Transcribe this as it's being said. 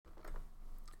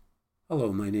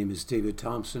Hello, my name is David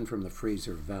Thompson from the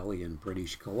Fraser Valley in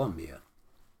British Columbia,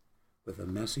 with a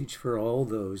message for all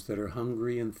those that are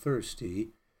hungry and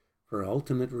thirsty for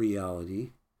ultimate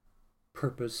reality,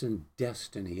 purpose, and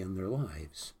destiny in their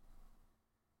lives.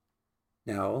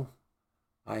 Now,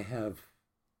 I have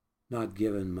not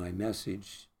given my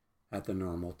message at the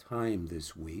normal time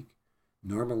this week.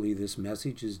 Normally, this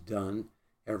message is done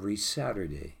every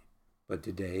Saturday, but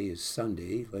today is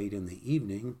Sunday, late in the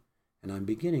evening, and I'm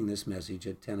beginning this message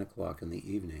at 10 o'clock in the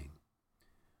evening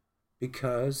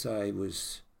because I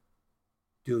was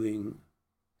doing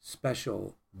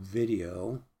special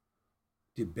video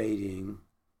debating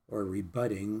or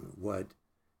rebutting what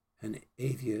an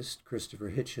atheist, Christopher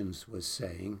Hitchens, was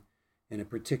saying in a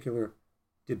particular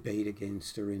debate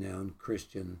against a renowned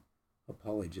Christian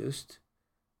apologist,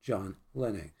 John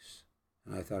Lennox.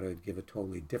 And I thought I would give a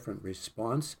totally different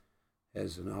response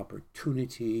as an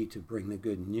opportunity to bring the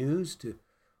good news to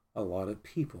a lot of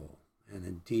people. And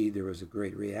indeed, there was a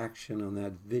great reaction on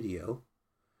that video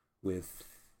with,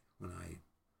 when I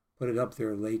put it up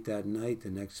there late that night, the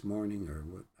next morning, or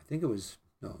what, I think it was,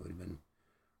 no, it would have been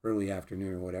early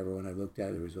afternoon or whatever, when I looked at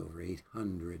it, there was over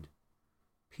 800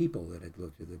 people that had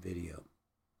looked at the video.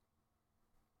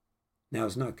 Now,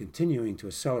 it's not continuing to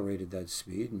accelerate at that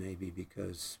speed, maybe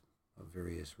because of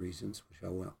various reasons, which I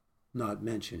will not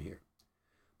mention here.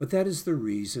 But that is the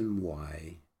reason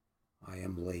why I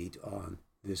am late on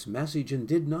this message and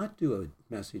did not do a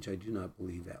message, I do not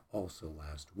believe, that also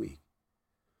last week.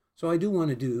 So I do want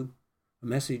to do a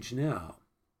message now.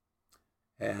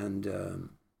 And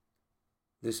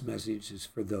this message is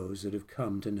for those that have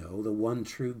come to know the one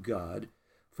true God,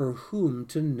 for whom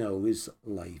to know is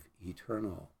life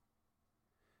eternal.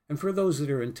 And for those that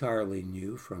are entirely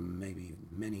new from maybe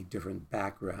many different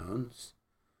backgrounds,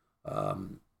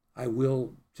 I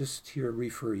will just here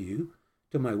refer you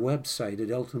to my website at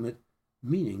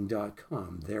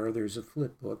ultimatemeaning.com. There's a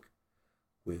flip book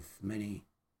with many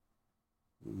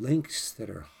links that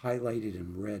are highlighted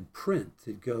in red print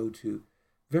that go to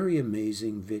very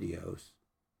amazing videos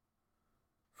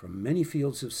from many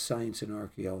fields of science and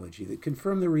archaeology that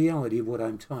confirm the reality of what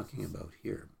I'm talking about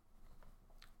here.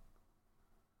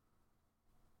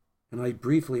 And I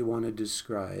briefly want to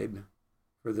describe,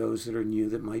 for those that are new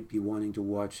that might be wanting to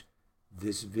watch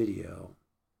this video,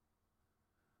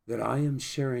 that I am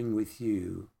sharing with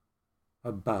you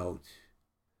about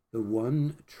the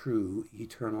one true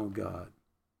eternal God.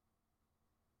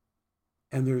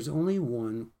 And there's only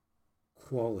one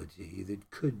quality that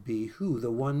could be who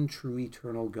the one true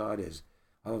eternal God is.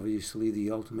 Obviously, the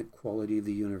ultimate quality of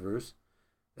the universe,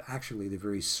 actually the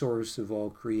very source of all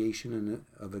creation and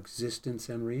of existence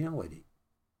and reality.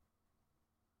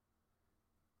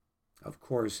 Of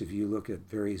course, if you look at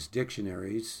various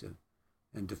dictionaries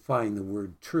and define the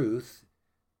word truth,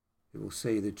 it will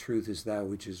say that truth is that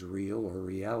which is real or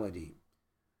reality.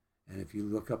 And if you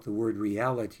look up the word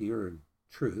reality or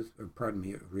truth, or pardon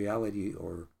me, reality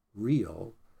or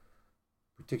real,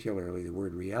 particularly the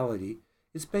word reality,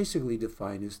 it's basically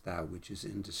defined as that which is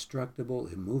indestructible,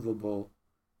 immovable,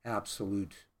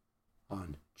 absolute,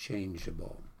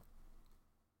 unchangeable.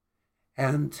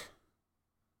 And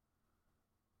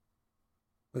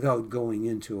without going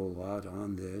into a lot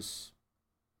on this,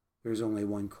 there's only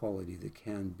one quality that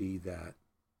can be that.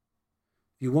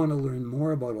 If you want to learn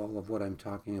more about all of what I'm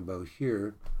talking about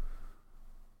here,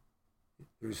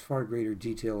 there's far greater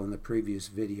detail in the previous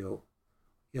video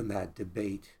in that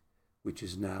debate, which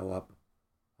is now up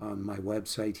on my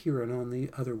website here and on the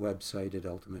other website at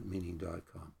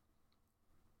ultimatemeaning.com.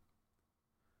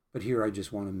 But here I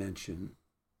just want to mention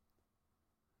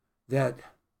that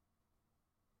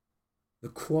the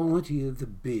quality of the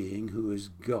being who is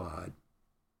God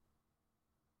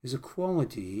is a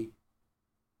quality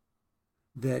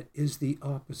that is the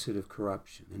opposite of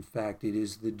corruption. In fact, it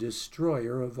is the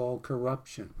destroyer of all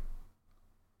corruption.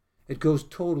 It goes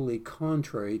totally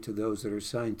contrary to those that are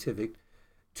scientific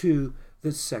to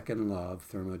the second law of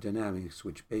thermodynamics,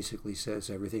 which basically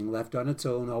says everything left on its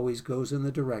own always goes in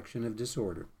the direction of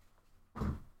disorder.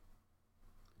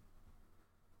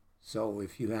 So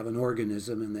if you have an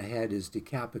organism and the head is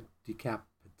decapitated,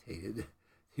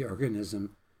 the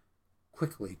organism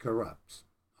quickly corrupts,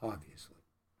 obviously.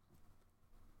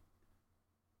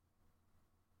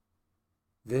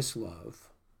 This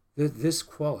love, this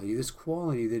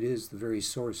quality that is the very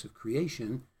source of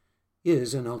creation,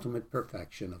 is an ultimate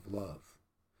perfection of love.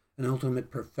 An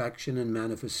ultimate perfection and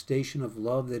manifestation of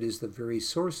love that is the very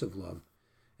source of love.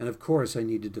 And of course, I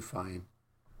need to define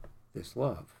this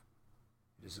love.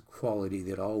 It is a quality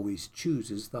that always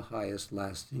chooses the highest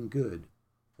lasting good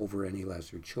over any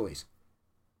lesser choice.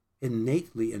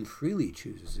 innately and freely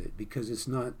chooses it, because it's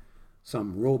not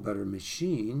some robot or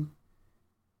machine.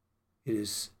 It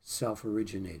is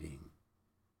self-originating.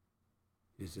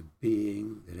 It is a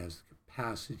being that has the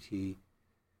capacity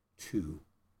to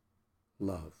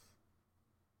love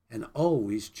and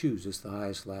always chooses the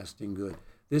highest lasting good.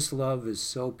 This love is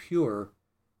so pure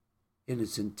in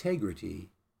its integrity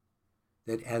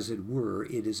that, as it were,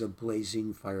 it is a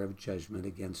blazing fire of judgment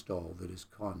against all that is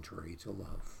contrary to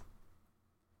love.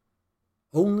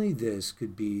 Only this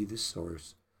could be the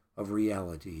source of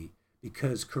reality,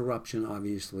 because corruption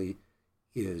obviously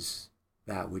is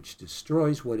that which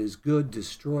destroys what is good,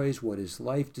 destroys what is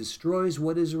life, destroys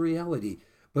what is reality.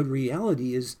 But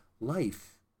reality is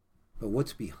life. But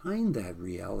what's behind that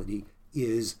reality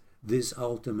is this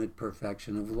ultimate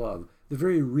perfection of love. The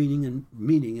very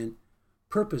meaning and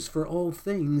purpose for all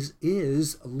things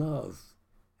is love.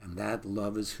 And that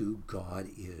love is who God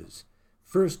is.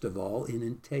 First of all, in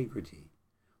integrity,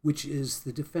 which is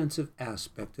the defensive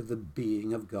aspect of the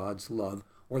being of God's love,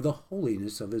 or the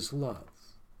holiness of his love.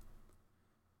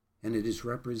 And it is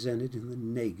represented in the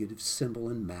negative symbol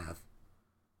in math,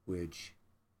 which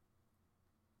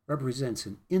represents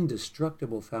an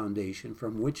indestructible foundation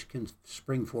from which can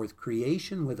spring forth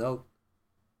creation without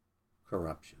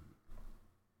corruption.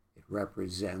 It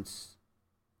represents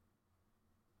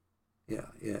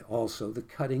also the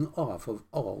cutting off of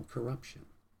all corruption.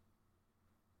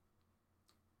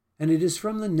 And it is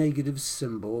from the negative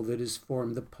symbol that is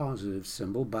formed the positive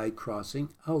symbol by crossing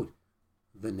out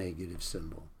the negative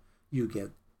symbol. You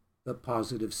get the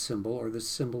positive symbol, or the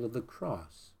symbol of the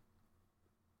cross.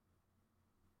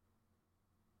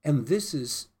 And this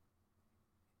is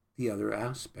the other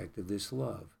aspect of this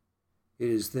love. It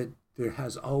is that there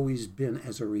has always been,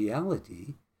 as a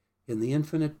reality, in the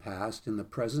infinite past, in the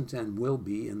present, and will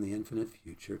be in the infinite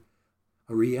future,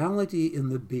 a reality in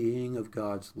the being of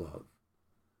God's love.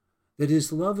 That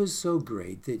his love is so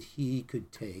great that he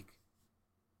could take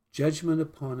judgment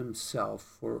upon himself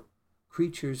for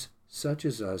creatures such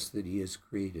as us that he has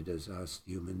created as us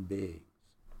human beings.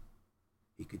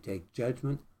 He could take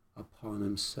judgment upon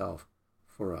himself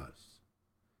for us.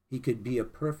 He could be a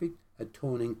perfect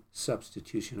atoning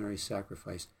substitutionary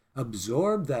sacrifice,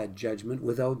 absorb that judgment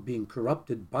without being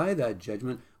corrupted by that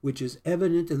judgment, which is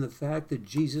evident in the fact that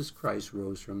Jesus Christ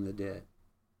rose from the dead.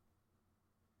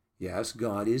 Yes,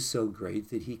 God is so great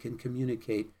that he can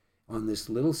communicate on this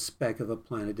little speck of a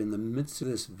planet in the midst of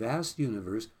this vast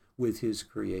universe with his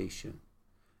creation.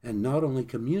 And not only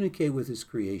communicate with his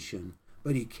creation,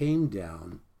 but he came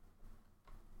down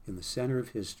in the center of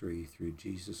history through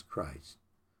Jesus Christ,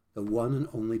 the one and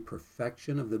only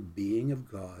perfection of the being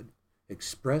of God,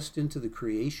 expressed into the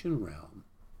creation realm,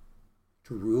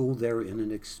 to rule therein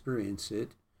and experience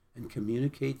it and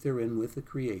communicate therein with the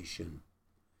creation.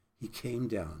 He came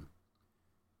down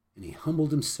and he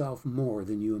humbled himself more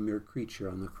than you, a mere creature,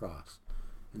 on the cross,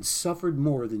 and suffered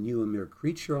more than you, a mere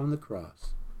creature, on the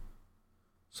cross,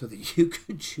 so that you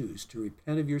could choose to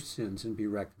repent of your sins and be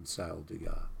reconciled to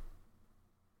God.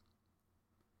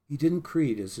 He didn't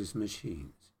create us as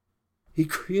machines. He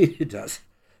created us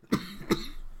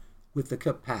with the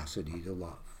capacity to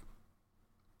love.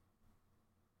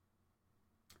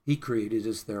 He created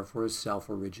us, therefore, as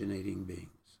self-originating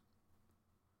beings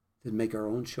that make our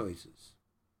own choices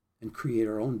and create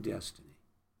our own destiny.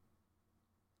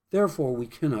 Therefore, we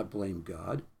cannot blame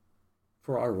God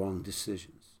for our wrong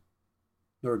decisions,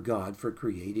 nor God for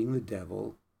creating the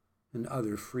devil and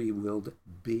other free-willed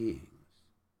beings,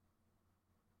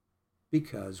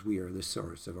 because we are the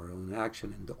source of our own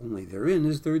action, and only therein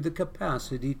is there the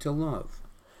capacity to love.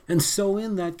 And so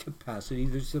in that capacity,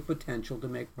 there's the potential to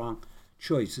make wrong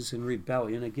choices in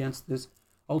rebellion against this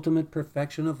ultimate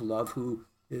perfection of love, who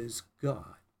is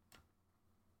God.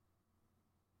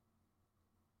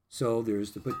 So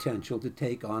there's the potential to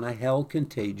take on a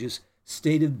hell-contagious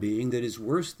state of being that is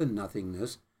worse than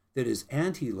nothingness, that is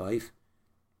anti-life,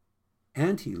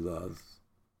 anti-love,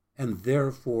 and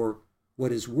therefore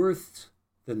what is worse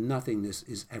than nothingness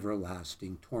is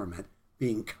everlasting torment,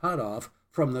 being cut off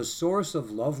from the source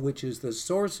of love, which is the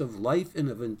source of life and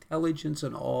of intelligence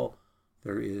and all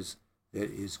there is that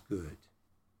is good.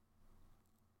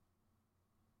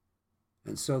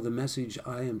 And so the message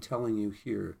I am telling you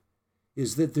here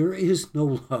is that there is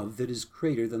no love that is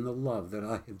greater than the love that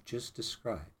I have just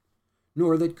described,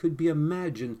 nor that could be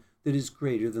imagined that is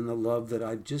greater than the love that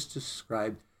I've just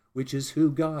described, which is who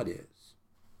God is,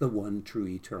 the one true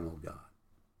eternal God.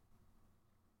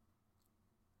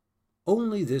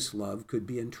 Only this love could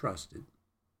be entrusted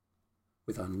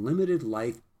with unlimited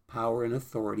life, power, and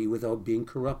authority without being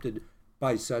corrupted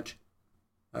by such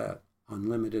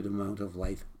unlimited amount of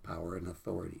life, power, and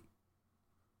authority.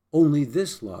 Only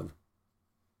this love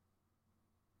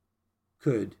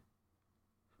could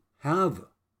have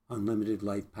unlimited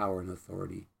life, power, and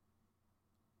authority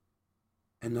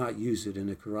and not use it in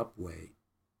a corrupt way.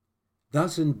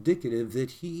 Thus indicative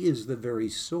that he is the very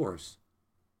source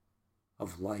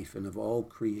of life and of all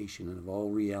creation and of all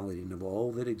reality and of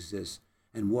all that exists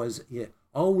and was it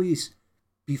always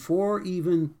before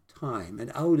even time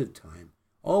and out of time,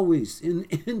 always in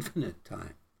infinite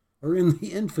time or in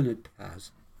the infinite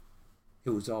past.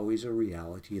 It was always a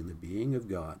reality in the being of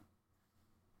God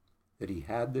that he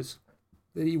had this,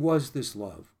 that he was this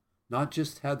love, not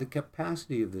just had the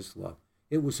capacity of this love.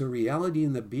 It was a reality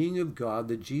in the being of God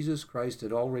that Jesus Christ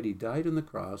had already died on the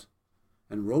cross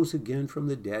and rose again from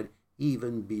the dead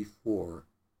even before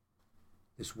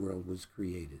this world was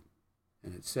created.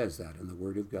 And it says that in the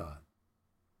Word of God,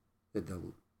 that the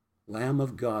Lamb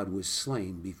of God was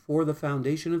slain before the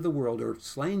foundation of the world, or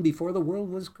slain before the world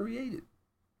was created.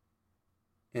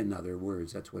 In other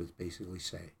words, that's what it's basically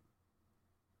saying.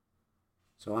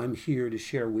 So I'm here to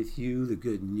share with you the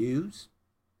good news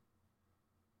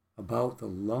about the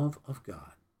love of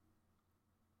God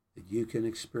that you can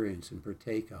experience and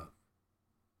partake of.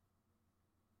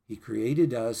 He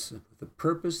created us with the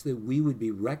purpose that we would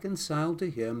be reconciled to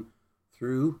him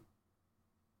through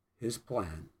his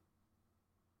plan.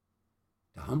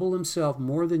 To humble himself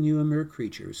more than you, a mere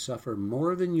creature, suffer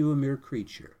more than you, a mere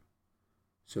creature,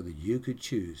 so that you could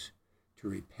choose to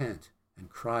repent and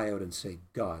cry out and say,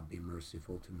 God, be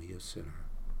merciful to me, a sinner,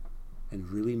 and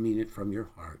really mean it from your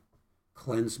heart.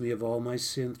 Cleanse me of all my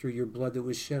sin through your blood that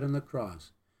was shed on the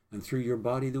cross and through your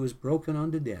body that was broken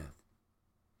unto death.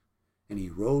 And he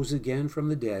rose again from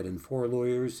the dead, and 4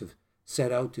 lawyers have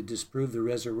set out to disprove the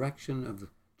resurrection of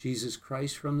Jesus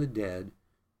Christ from the dead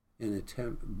in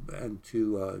attempt and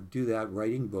to do that,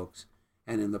 writing books,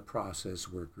 and in the process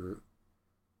were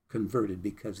converted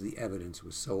because the evidence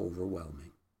was so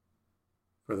overwhelming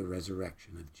for the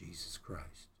resurrection of Jesus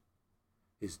Christ.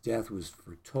 His death was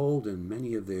foretold in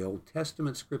many of the Old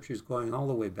Testament scriptures, going all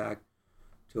the way back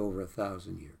to over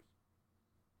 1,000 years.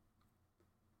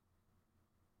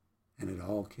 And it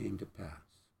all came to pass.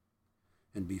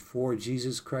 And before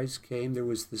Jesus Christ came, there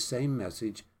was the same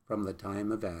message from the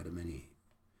time of Adam and Eve.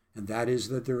 And that is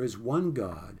that there is one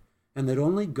God, and that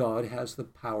only God has the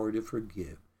power to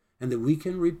forgive, and that we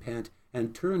can repent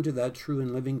and turn to that true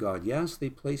and living God. Yes,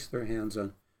 they placed their hands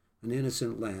on an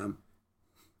innocent lamb,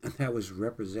 and that was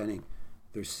representing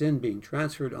their sin being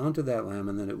transferred onto that lamb,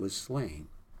 and then it was slain.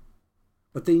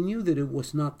 But they knew that it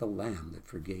was not the lamb that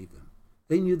forgave them.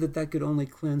 They knew that that could only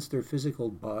cleanse their physical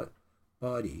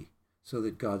body so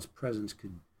that God's presence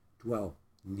could dwell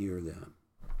near them.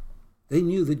 They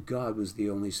knew that God was the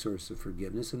only source of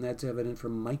forgiveness, and that's evident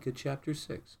from Micah chapter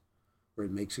 6, where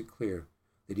it makes it clear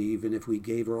that even if we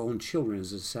gave our own children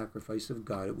as a sacrifice of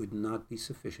God, it would not be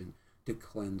sufficient to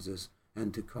cleanse us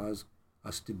and to cause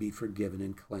us to be forgiven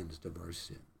and cleansed of our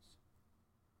sins.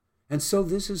 And so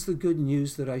this is the good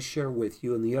news that I share with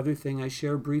you. And the other thing I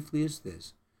share briefly is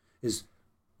this, is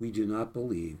we do not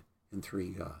believe in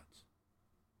 3 gods.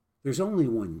 There's only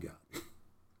one God.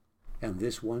 And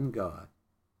this one God,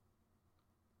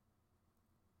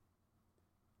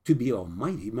 to be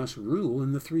almighty, must rule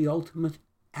in the 3 ultimate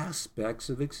aspects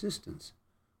of existence,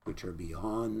 which are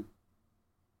beyond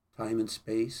time and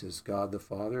space, as God the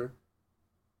Father,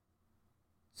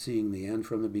 seeing the end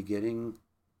from the beginning,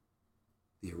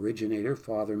 the originator.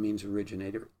 Father means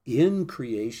originator. In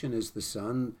creation is the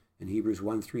Son. In Hebrews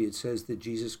 1:3 it says that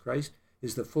Jesus Christ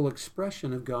is the full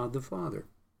expression of God the Father.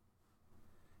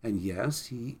 And yes,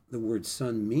 the word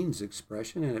Son means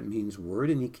expression, and it means word,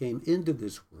 and he came into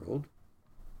this world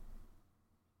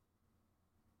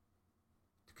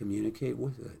to communicate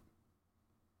with it,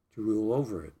 to rule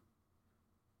over it.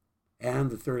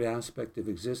 And the third aspect of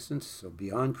existence, so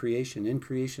beyond creation, in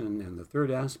creation, and the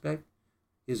third aspect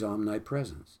is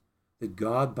omnipresence. That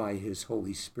God, by his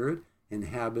Holy Spirit,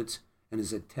 inhabits and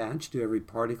is attached to every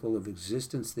particle of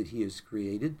existence that he has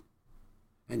created,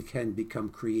 and can become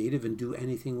creative and do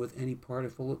anything with any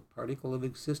particle of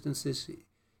existence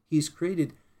he's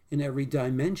created in every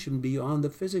dimension beyond the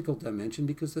physical dimension,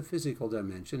 because the physical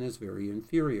dimension is very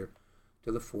inferior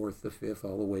to the 4th, the 5th,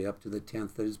 all the way up to the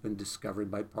 10th that has been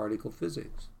discovered by particle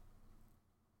physics.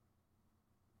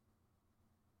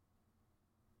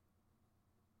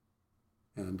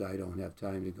 And I don't have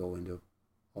time to go into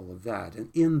all of that. And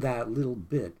in that little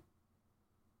bit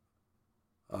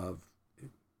of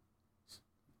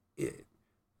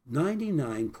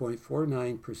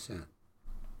 99.49%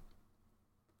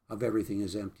 of everything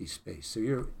is empty space. So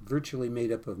you're virtually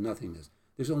made up of nothingness.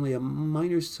 There's only a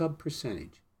minor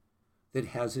sub-percentage that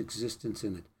has existence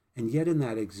in it. And yet in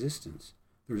that existence,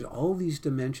 there's all these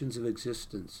dimensions of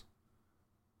existence,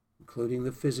 including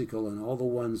the physical and all the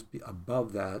ones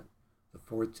above that, the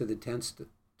fourth to the 10th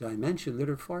dimension, that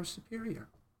are far superior.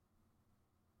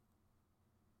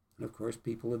 And of course,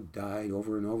 people have died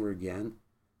over and over again,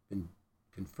 been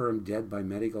confirmed dead by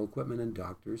medical equipment and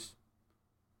doctors,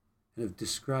 and have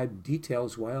described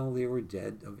details while they were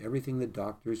dead of everything the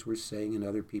doctors were saying and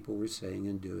other people were saying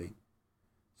and doing.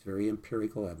 It's very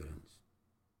empirical evidence.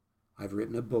 I've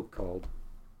written a book called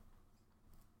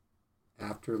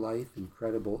Afterlife,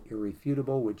 Incredible,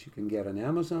 Irrefutable, which you can get on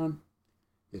Amazon.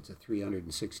 It's a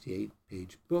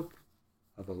 368-page book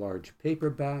of a large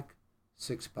paperback,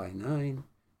 6x9,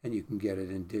 and you can get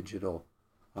it in digital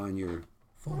on your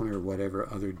phone or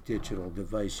whatever other digital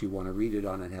device you want to read it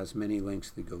on. It has many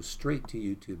links that go straight to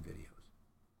YouTube videos.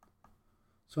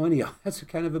 So anyhow, that's a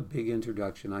kind of a big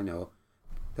introduction, I know,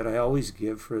 that I always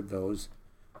give for those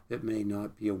that may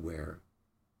not be aware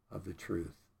of the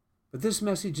truth. But this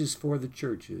message is for the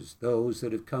churches, those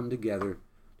that have come together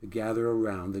to gather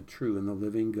around the true and the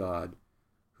living God,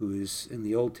 who is in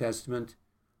the Old Testament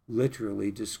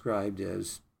literally described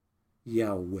as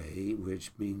Yahweh,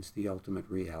 which means the ultimate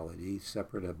reality,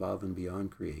 separate above and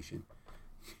beyond creation.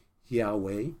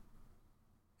 Yahweh,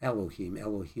 Elohim,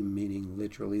 Elohim meaning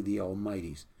literally the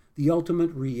Almighties, the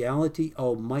ultimate reality,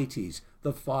 Almighties,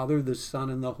 the Father, the Son,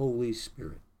 and the Holy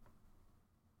Spirit.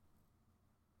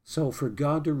 So for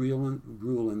God to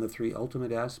rule in the three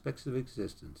ultimate aspects of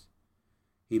existence,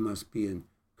 he must be in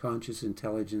conscious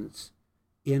intelligence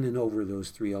in and over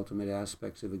those three ultimate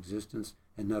aspects of existence,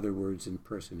 in other words, in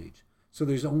personage. So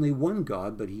there's only one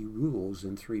God, but he rules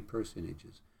in three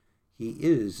personages. He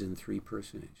is in three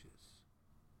personages,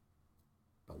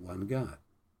 but one God,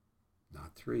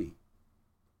 not three.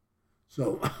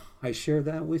 So I share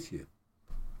that with you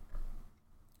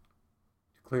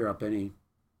to clear up any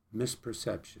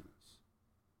misperceptions.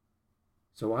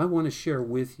 So I want to share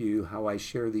with you how I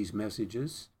share these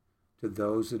messages to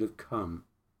those that have come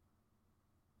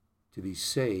to be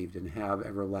saved and have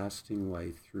everlasting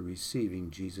life through receiving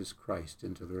Jesus Christ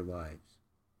into their lives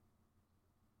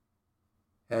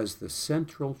as the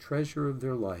central treasure of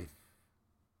their life,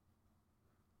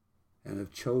 and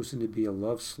have chosen to be a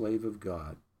love slave of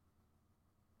God,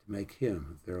 to make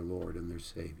him their Lord and their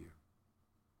Savior.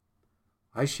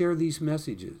 I share these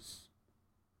messages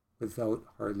without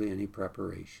hardly any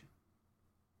preparation.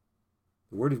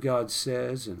 The Word of God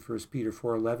says in 1 Peter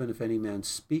 4:11, if any man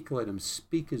speak, let him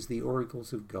speak as the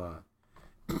oracles of God.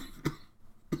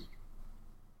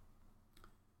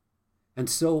 And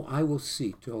so I will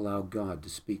seek to allow God to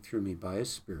speak through me by his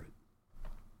Spirit.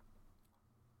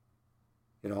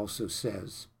 It also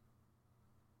says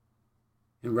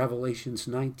in Revelations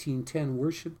 19:10,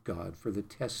 worship God, for the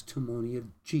testimony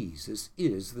of Jesus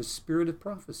is the spirit of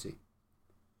prophecy.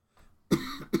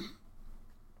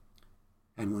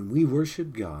 And when we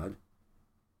worship God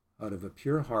out of a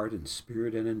pure heart and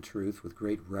spirit and in truth, with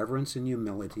great reverence and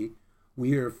humility,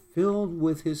 we are filled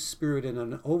with his Spirit in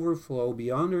an overflow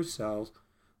beyond ourselves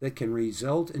that can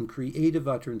result in creative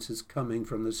utterances coming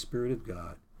from the Spirit of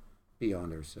God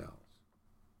beyond ourselves.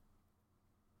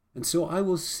 And so I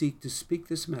will seek to speak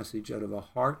this message out of a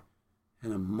heart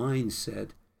and a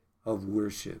mindset of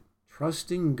worship,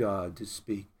 trusting God to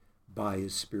speak by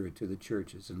his Spirit to the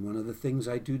churches. And one of the things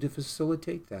I do to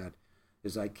facilitate that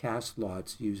is I cast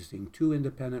lots using 2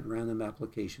 independent random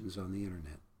applications on the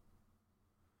internet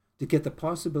to get the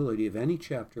possibility of any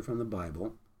chapter from the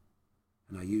Bible.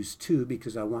 And I use 2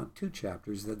 because I want 2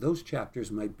 chapters, that those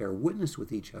chapters might bear witness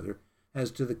with each other as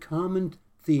to the common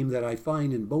theme that I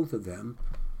find in both of them.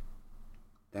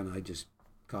 Then I just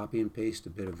copy and paste a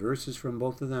bit of verses from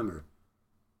both of them, or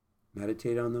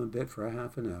meditate on them a bit for a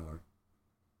half an hour,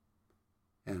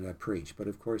 and I preach. But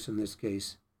of course, in this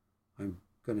case, I'm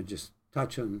going to just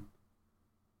touch on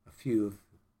a few of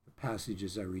the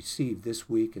passages I received this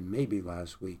week and maybe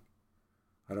last week.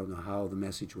 I don't know how the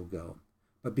message will go.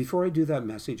 But before I do that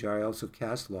message, I also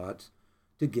cast lots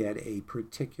to get a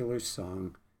particular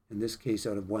song. In this case,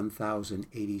 out of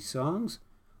 1,080 songs,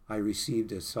 I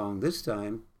received a song this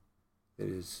time that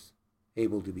is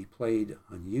able to be played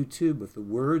on YouTube with the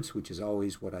words, which is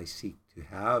always what I seek to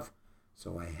have.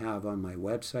 So I have on my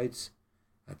websites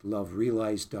at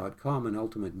loverealized.com and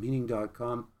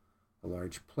ultimatemeaning.com a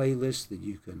large playlist that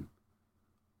you can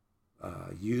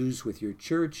use with your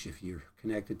church. If you're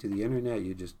connected to the internet,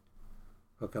 you just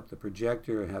hook up the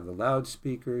projector and have the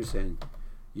loudspeakers, and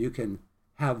you can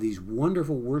have these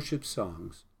wonderful worship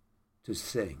songs to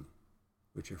sing,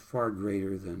 which are far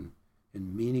greater than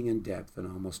in meaning and depth than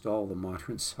almost all the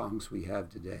modern songs we have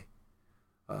today.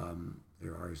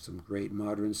 There are some great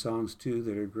modern songs too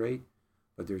that are great,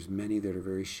 but there's many that are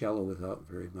very shallow without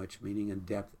very much meaning and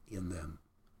depth in them.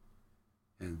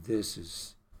 And this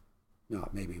is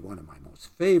not maybe one of my most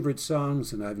favorite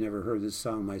songs, and I've never heard this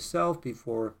song myself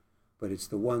before, but it's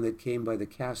the one that came by the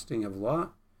casting of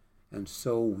Lot, and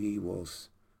so we will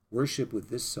worship with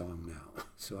this song now.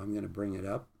 So I'm going to bring it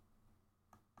up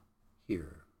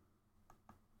here.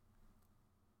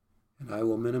 And I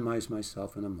will minimize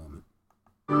myself in a moment.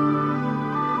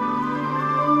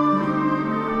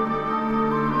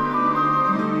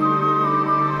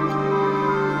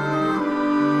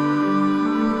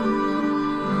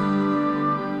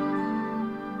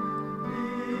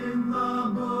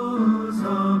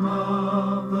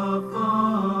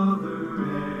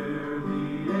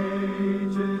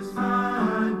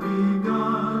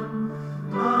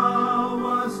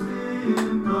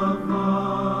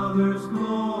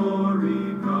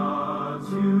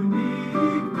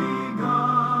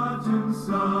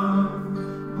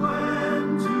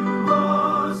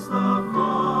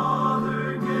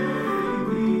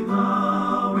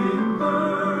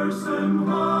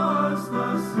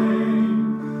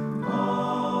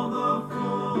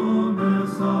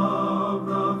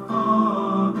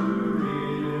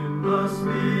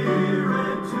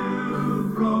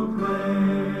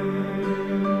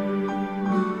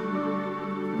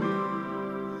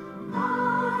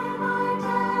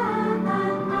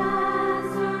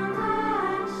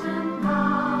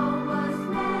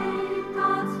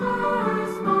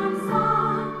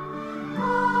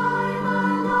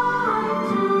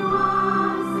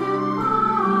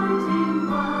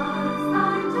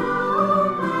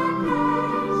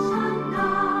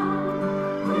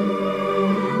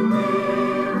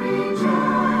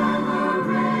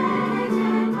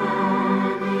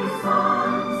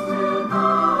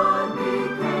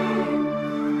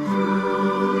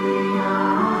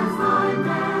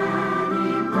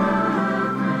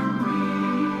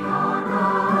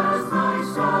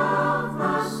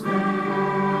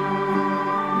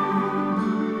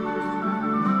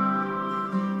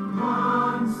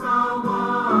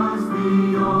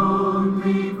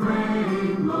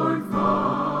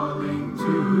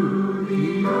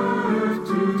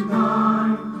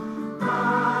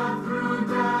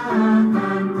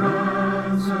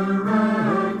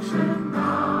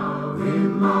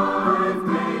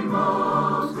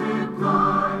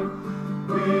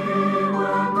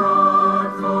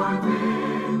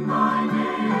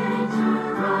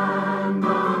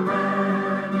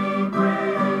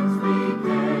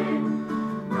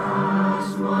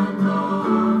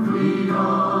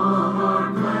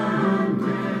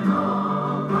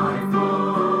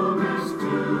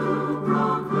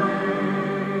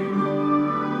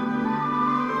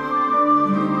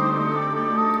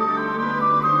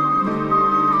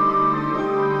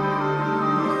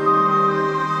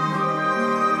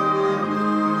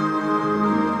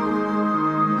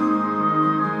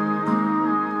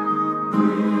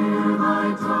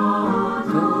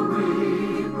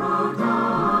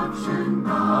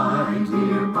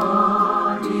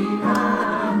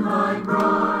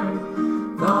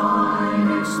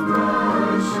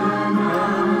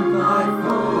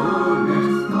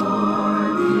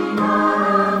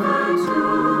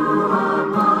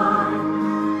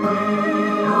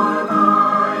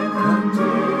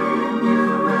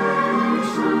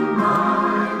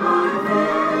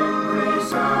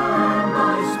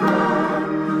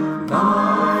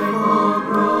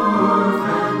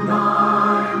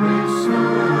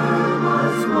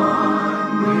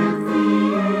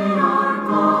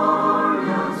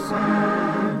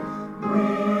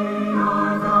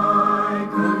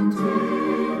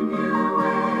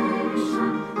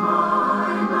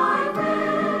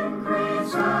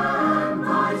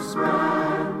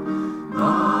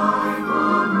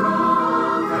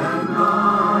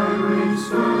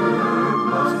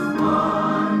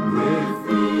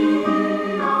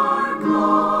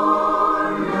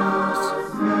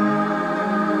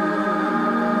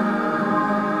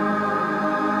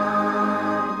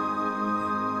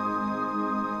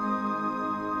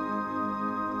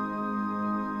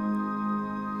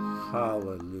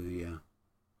 Hallelujah.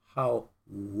 How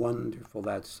wonderful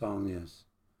that song is.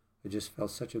 I just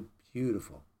felt such a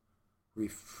beautiful,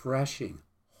 refreshing,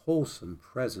 wholesome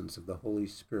presence of the Holy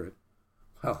Spirit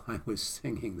while I was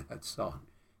singing that song.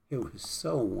 It was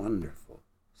so wonderful,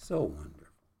 so wonderful.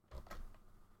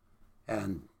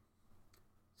 And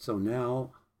so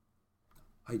now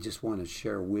I just want to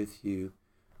share with you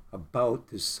about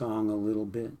this song a little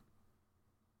bit.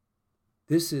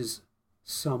 This is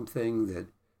something that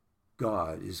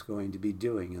God is going to be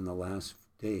doing in the last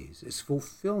days. It's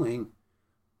fulfilling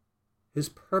his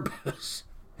purpose,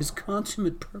 his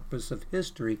consummate purpose of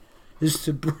history is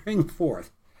to bring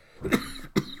forth,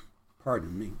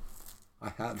 pardon me, I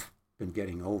have been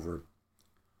getting over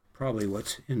probably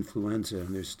what's influenza,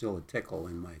 and there's still a tickle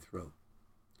in my throat.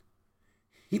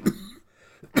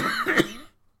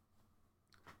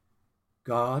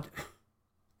 God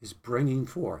is bringing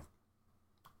forth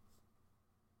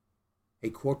a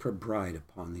corporate bride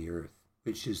upon the earth,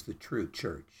 which is the true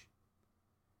church.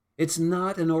 It's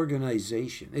not an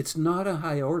organization. It's not a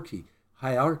hierarchy.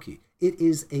 It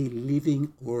is a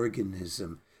living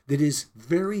organism that is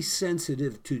very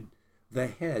sensitive to the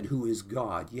head, who is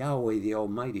God, Yahweh the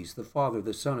Almighty, the Father,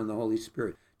 the Son, and the Holy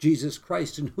Spirit, Jesus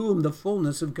Christ, in whom the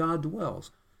fullness of God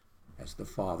dwells, as the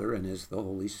Father and as the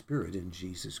Holy Spirit in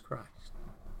Jesus Christ.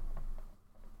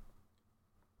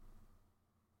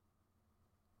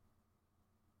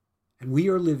 And we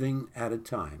are living at a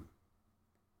time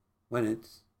when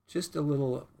it's just a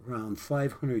little around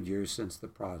 500 years since the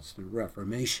Protestant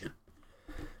Reformation.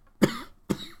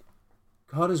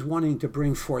 God is wanting to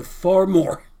bring forth far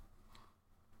more.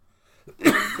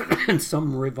 And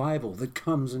some revival that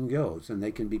comes and goes, and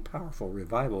they can be powerful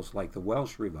revivals like the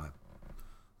Welsh revival,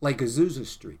 like Azusa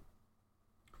Street.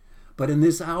 But in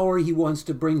this hour, he wants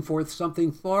to bring forth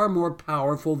something far more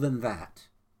powerful than that.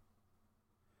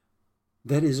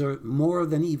 That is more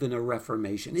than even a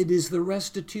reformation. It is the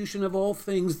restitution of all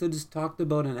things that is talked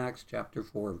about in Acts chapter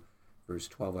 4, verse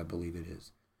 12, I believe it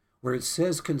is, where it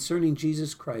says concerning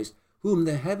Jesus Christ, whom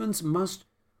the heavens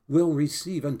will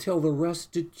receive until the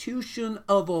restitution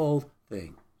of all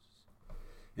things.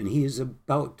 And he is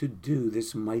about to do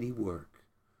this mighty work.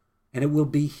 And it will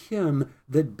be him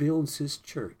that builds his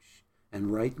church.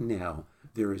 And right now,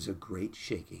 there is a great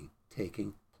shaking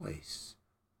taking place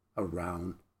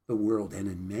around the world and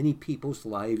in many people's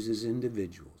lives as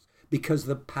individuals, because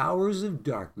the powers of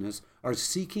darkness are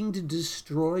seeking to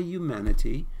destroy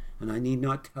humanity. And I need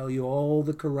not tell you all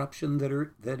the corruption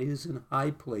that is in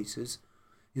high places,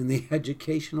 in the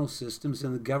educational systems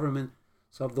and the governments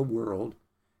of the world,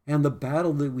 and the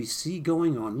battle that we see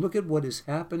going on. Look at what is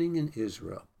happening in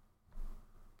Israel.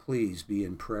 Please be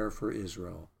in prayer for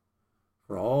Israel.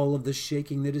 For all of the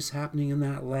shaking that is happening in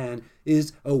that land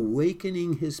is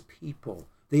awakening his people.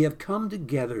 They have come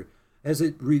together, as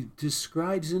it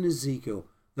describes in Ezekiel,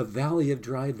 the valley of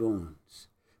dry bones.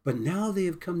 But now they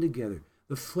have come together.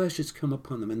 The flesh has come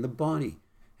upon them and the body.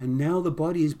 And now the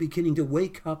body is beginning to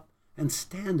wake up and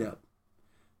stand up,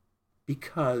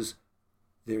 because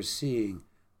they're seeing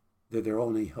that their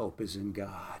only hope is in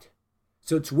God.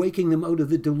 So it's waking them out of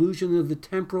the delusion of the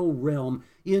temporal realm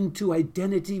into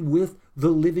identity with the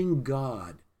living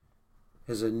God.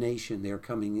 As a nation, they're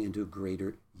coming into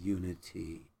greater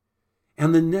unity.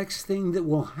 And the next thing that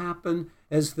will happen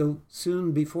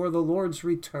soon before the Lord's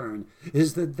return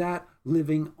is that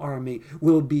living army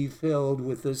will be filled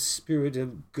with the Spirit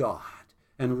of God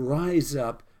and rise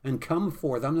up and come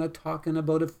forth. I'm not talking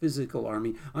about a physical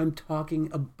army. I'm talking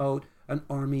about an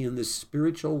army in the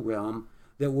spiritual realm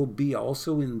that will be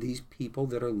also in these people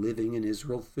that are living in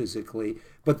Israel physically,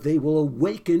 but they will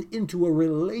awaken into a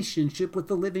relationship with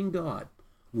the living God.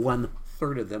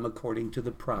 1/3 of them, according to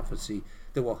the prophecy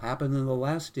that will happen in the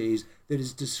last days that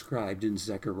is described in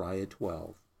Zechariah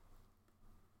 12,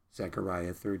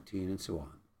 Zechariah 13, and so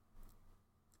on.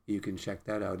 You can check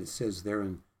that out. It says there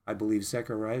in, I believe,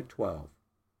 Zechariah 12,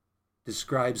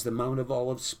 describes the Mount of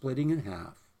Olives splitting in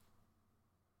half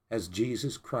as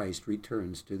Jesus Christ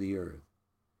returns to the earth.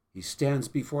 He stands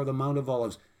before the Mount of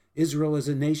Olives. Israel as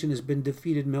a nation has been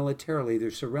defeated militarily. They're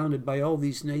surrounded by all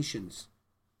these nations.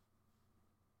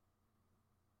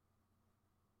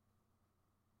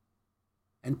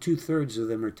 And 2/3 of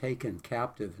them are taken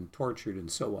captive and tortured and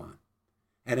so on.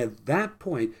 And at that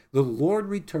point, the Lord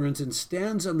returns and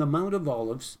stands on the Mount of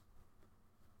Olives,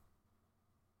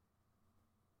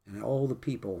 and all the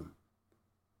people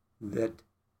that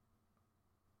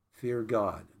fear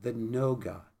God, that know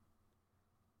God,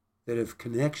 that have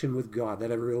connection with God,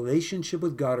 that have a relationship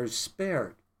with God, are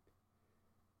spared.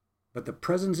 But the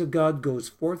presence of God goes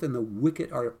forth, and the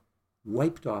wicked are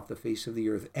wiped off the face of the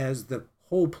earth as the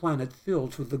whole planet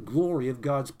fills with the glory of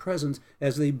God's presence.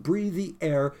 As they breathe the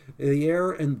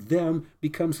air in them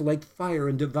becomes like fire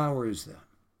and devours them,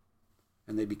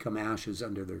 and they become ashes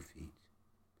under their feet.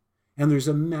 And there's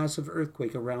a massive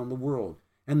earthquake around the world,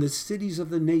 and the cities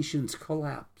of the nations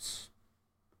collapse.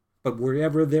 But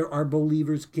wherever there are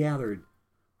believers gathered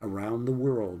around the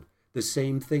world, the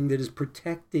same thing that is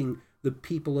protecting the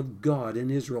people of God in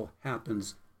Israel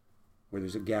happens where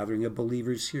there's a gathering of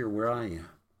believers here where I am.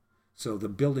 So the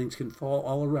buildings can fall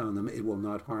all around them. It will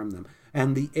not harm them.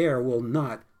 And the air will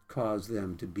not cause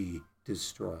them to be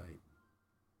destroyed.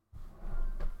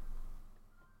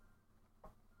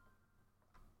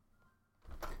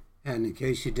 And in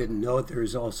case you didn't know it, there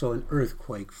is also an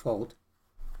earthquake fault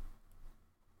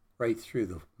right through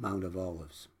the Mount of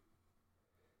Olives.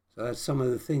 So that's some of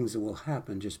the things that will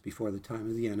happen just before the time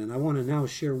of the end. And I want to now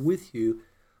share with you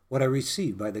what I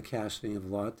received by the casting of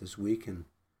lot this week. And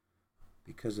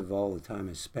because of all the time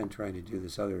I spent trying to do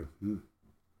this other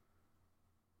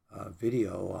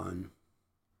video on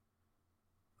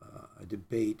a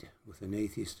debate with an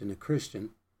atheist and a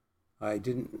Christian, I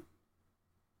didn't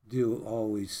do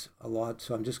always a lot.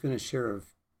 So I'm just going to share a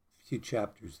few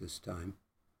chapters this time.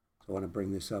 So I want to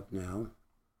bring this up now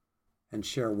and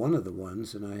share one of the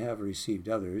ones, and I have received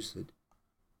others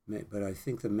but I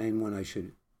think the main one I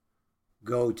should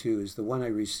go to is the one I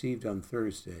received on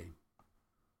Thursday.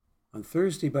 On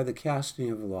Thursday, by the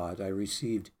casting of a lot, I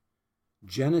received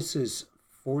Genesis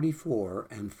 44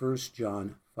 and 1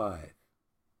 John 5.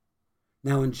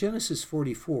 Now, in Genesis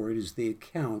 44, it is the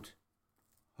account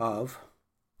of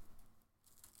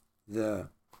the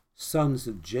sons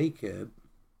of Jacob.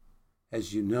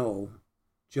 As you know,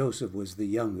 Joseph was the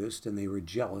youngest, and they were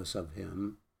jealous of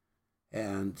him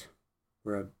and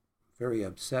were very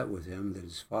upset with him that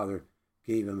his father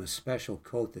gave him a special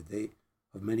coat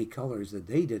of many colors that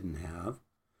they didn't have,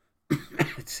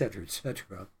 etc.,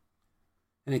 etc.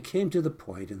 And it came to the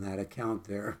point in that account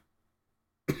there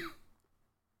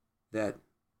that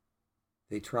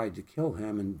they tried to kill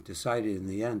him and decided in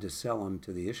the end to sell him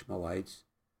to the Ishmaelites,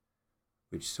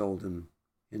 which sold him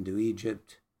into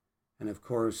Egypt. And of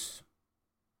course,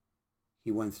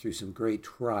 he went through some great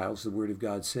trials. The Word of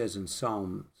God says in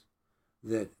Psalms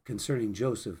that concerning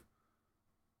Joseph,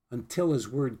 until his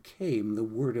word came, the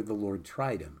word of the Lord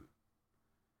tried him.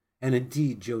 And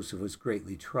indeed, Joseph was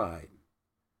greatly tried.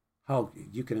 How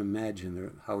you can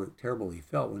imagine how terrible he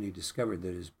felt when he discovered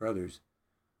that his brothers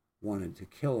wanted to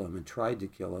kill him and tried to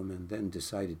kill him and then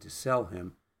decided to sell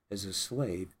him as a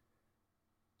slave.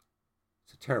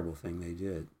 It's a terrible thing they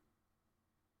did.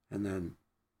 And then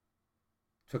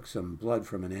took some blood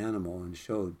from an animal and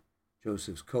showed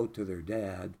Joseph's coat to their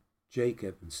dad,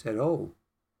 Jacob, and said, "Oh,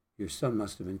 your son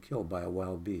must have been killed by a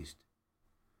wild beast."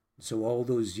 And so all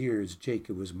those years,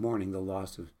 Jacob was mourning the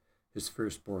loss of his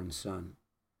firstborn son.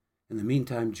 In the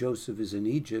meantime, Joseph is in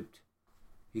Egypt.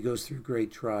 He goes through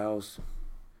great trials.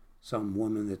 Some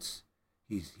woman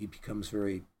he becomes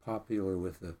very popular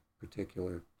with a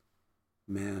particular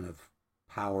man of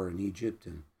power in Egypt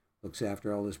and looks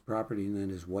after all his property, and then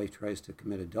his wife tries to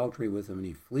commit adultery with him, and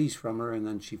he flees from her, and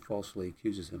then she falsely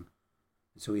accuses him.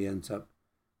 And so he ends up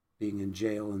being in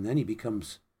jail, and then he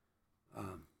becomes,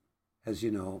 as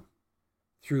you know,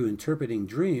 through interpreting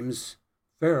dreams,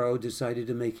 Pharaoh decided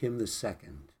to make him the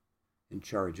second in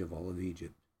charge of all of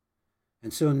Egypt.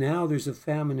 And so now there's a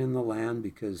famine in the land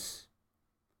because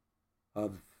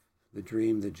of the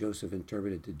dream that Joseph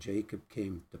interpreted to Jacob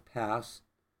came to pass.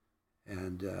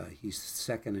 And he's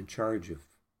second in charge of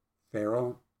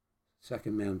Pharaoh,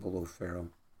 second man below Pharaoh.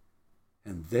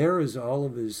 And there is all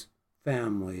of his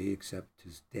family, except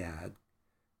his dad,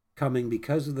 coming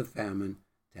because of the famine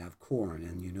to have corn.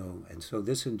 And so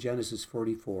this in Genesis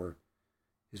 44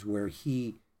 is where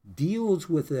he deals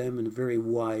with them in a very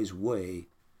wise way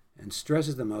and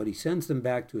stresses them out. He sends them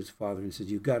back to his father and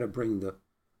says, "You've got to bring the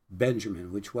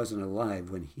Benjamin," which wasn't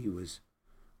alive when he was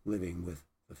living with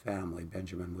the family.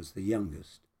 Benjamin was the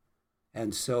youngest.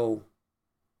 And so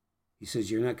he says,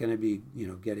 "You're not going to be,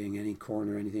 getting any corn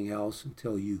or anything else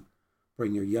until you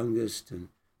bring your youngest and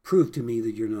prove to me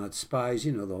that you're not spies."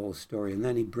 You know the whole story. And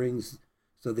then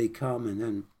so they come, and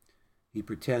then he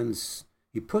pretends,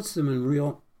 he puts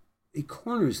them he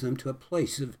corners them to a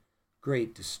place of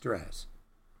great distress,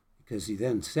 because he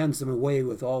then sends them away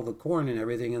with all the corn and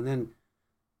everything, and then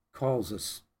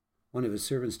calls one of his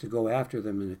servants to go after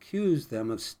them and accuse them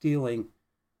of stealing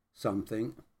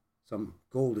something, some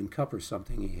golden cup or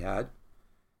something he had.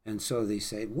 And so they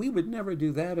say, "We would never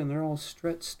do that," and they're all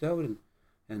stretched out,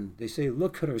 and they say,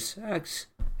 "Look at our sacks,"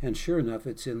 and sure enough,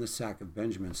 it's in the sack of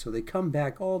Benjamin. So they come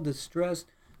back all distressed.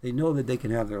 They know that they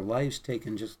can have their lives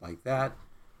taken just like that.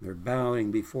 They're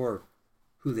bowing before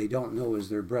who they don't know is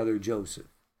their brother Joseph.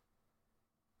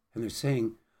 And they're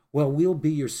saying, "Well, we'll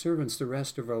be your servants the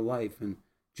rest of our life." And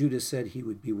Judah said he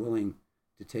would be willing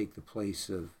to take the place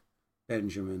of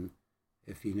Benjamin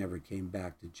if he never came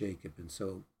back to Jacob. And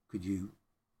so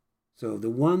so the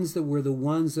ones that were the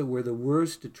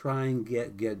worst to try and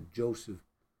get Joseph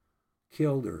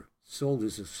killed or sold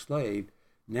as a slave,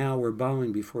 now were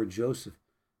bowing before Joseph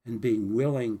and being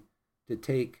willing to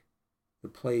take the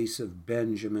place of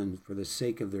Benjamin for the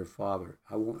sake of their father.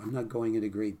 I'm not going into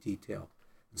great detail.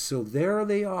 And so there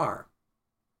they are,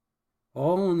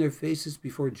 all on their faces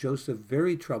before Joseph,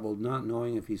 very troubled, not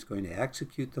knowing if he's going to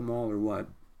execute them all or what.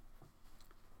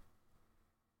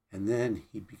 And then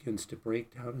he begins to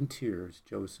break down in tears,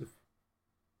 Joseph.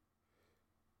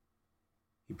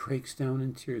 He breaks down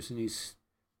in tears and he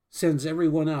sends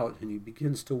everyone out and he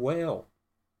begins to wail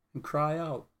and cry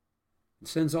out and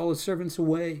sends all his servants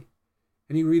away.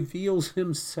 And he reveals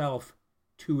himself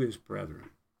to his brethren.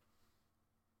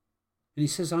 And he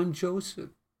says, I'm Joseph,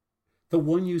 the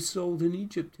one you sold in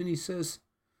Egypt. And he says,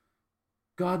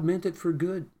 God meant it for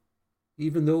good.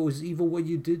 Even though it was evil what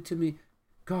you did to me,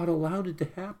 God allowed it to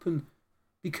happen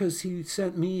because he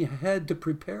sent me ahead to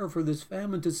prepare for this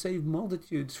famine to save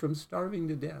multitudes from starving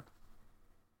to death.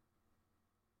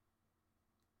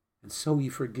 And so he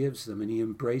forgives them and he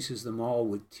embraces them all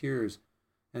with tears,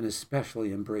 and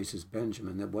especially embraces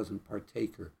Benjamin that wasn't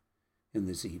partaker in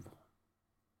this evil.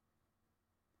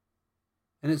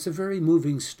 And it's a very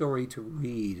moving story to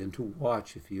read and to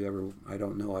watch if you ever, I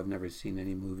don't know, I've never seen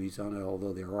any movies on it,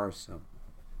 although there are some.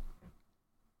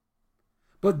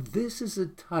 But this is a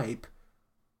type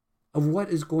of what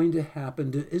is going to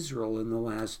happen to Israel in the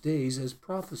last days as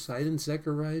prophesied in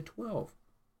Zechariah 12,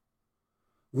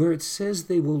 where it says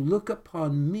they will look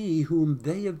upon me whom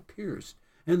they have pierced,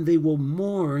 and they will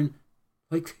mourn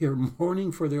like they are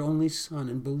mourning for their only son.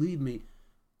 And believe me,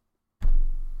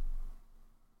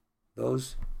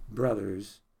 those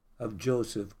brothers of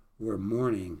Joseph were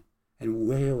mourning and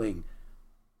wailing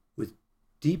with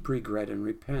deep regret and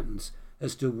repentance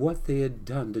as to what they had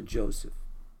done to Joseph.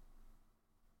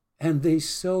 And they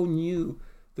so knew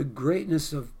the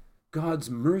greatness of God's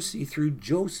mercy through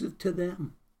Joseph to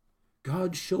them.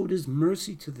 God showed his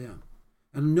mercy to them.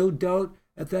 And no doubt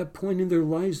at that point in their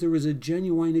lives there was a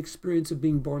genuine experience of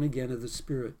being born again of the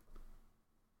Spirit.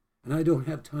 And I don't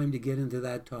have time to get into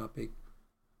that topic.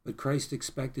 But Christ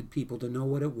expected people to know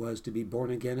what it was to be born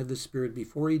again of the Spirit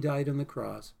before he died on the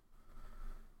cross.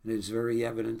 And it is very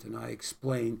evident, and I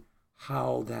explain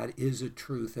how that is a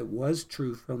truth. It was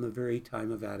truth from the very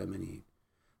time of Adam and Eve,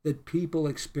 that people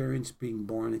experienced being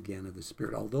born again of the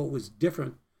Spirit, although it was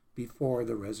different before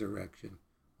the resurrection,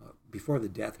 before the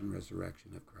death and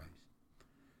resurrection of Christ.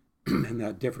 And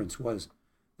that difference was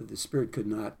that the Spirit could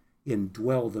not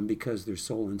indwell them because their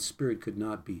soul and spirit could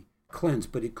not be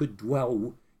cleansed, but he could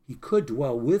dwell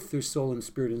with their soul and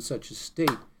spirit in such a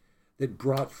state that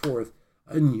brought forth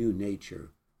a new nature,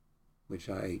 which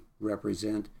I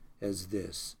represent as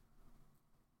this.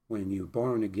 When you're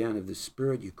born again of the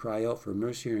Spirit, you cry out for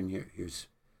mercy, and your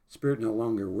spirit no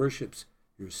longer worships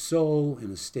your soul in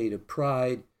a state of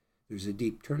pride. There's a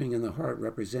deep turning in the heart,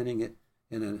 representing it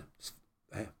in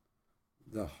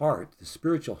the heart, the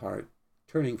spiritual heart,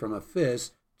 turning from a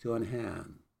fist to a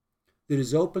hand that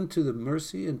is open to the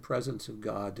mercy and presence of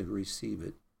God to receive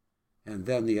it. And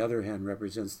then the other hand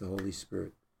represents the Holy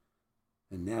Spirit.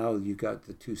 And now you got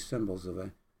the two symbols of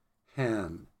a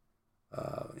hand,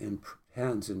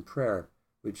 hands in prayer,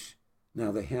 which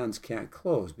now the hands can't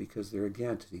close because they're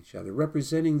against each other,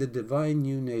 representing the divine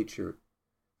new nature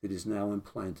that is now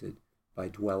implanted by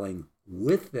dwelling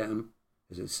with them,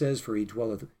 as it says, for he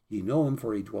dwelleth, ye know him,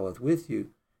 for he dwelleth with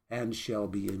you, and shall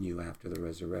be in you after the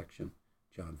resurrection,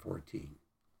 John 14.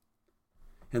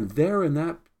 And there in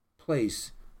that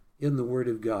place in the Word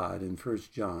of God in 1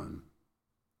 John,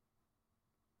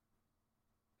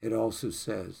 it also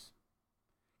says,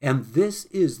 and this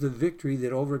is the victory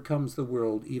that overcomes the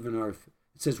world, even our, it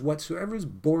says, whatsoever is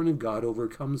born of God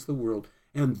overcomes the world.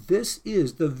 And this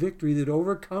is the victory that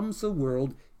overcomes the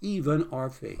world, even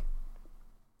our faith.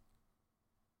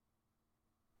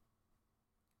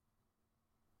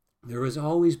 There has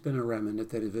always been a remnant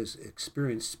that has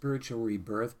experienced spiritual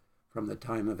rebirth from the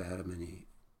time of Adam and Eve.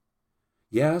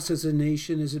 Yes, as a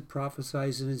nation, as it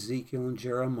prophesies in Ezekiel and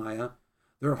Jeremiah,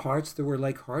 their hearts that were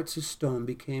like hearts of stone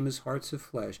became as hearts of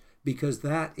flesh, because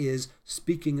that is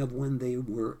speaking of when they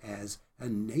were as a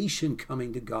nation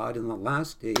coming to God in the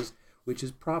last days, which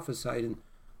is prophesied in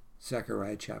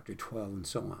Zechariah chapter 12 and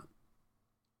so on.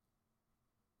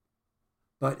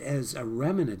 But as a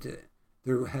remnant,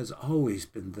 there has always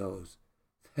been those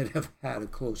that have had a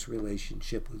close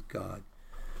relationship with God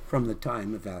from the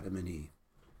time of Adam and Eve.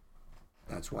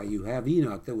 That's why you have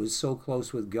Enoch that was so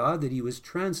close with God that he was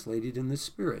translated in the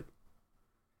Spirit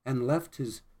and left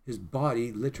his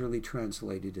body literally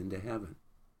translated into heaven.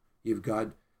 You've got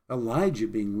Elijah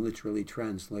being literally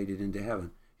translated into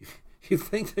heaven. You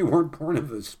think they weren't born of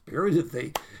the Spirit if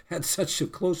they had such a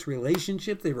close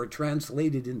relationship? They were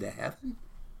translated into heaven?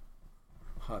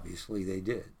 Obviously they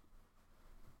did.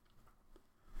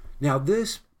 Now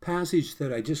this passage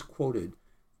that I just quoted,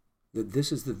 that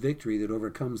this is the victory that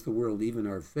overcomes the world, even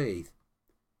our faith,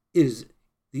 is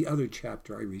the other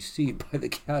chapter I received by the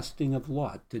casting of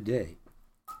lot today.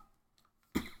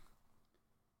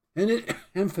 And it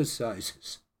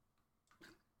emphasizes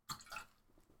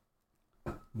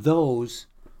those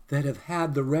that have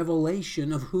had the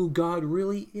revelation of who God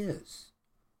really is,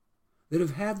 that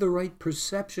have had the right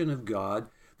perception of God,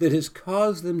 that has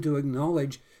caused them to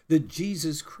acknowledge that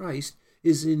Jesus Christ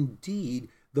is indeed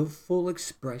the full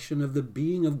expression of the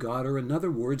being of God, or in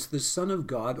other words, the Son of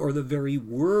God, or the very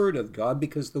Word of God,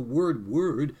 because the word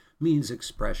word means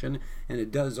expression, and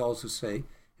it does also say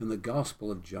in the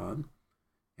Gospel of John,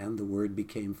 and the Word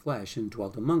became flesh and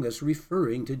dwelt among us,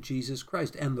 referring to Jesus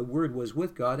Christ. And the Word was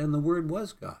with God, and the Word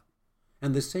was God.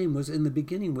 And the same was in the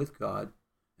beginning with God,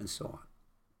 and so on.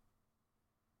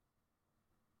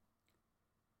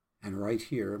 And right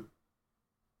here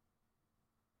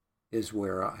is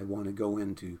where I want to go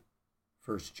into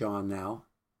 1 John now.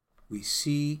 We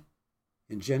see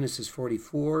in Genesis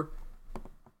 44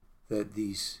 that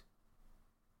these,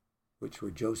 which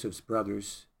were Joseph's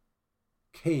brothers,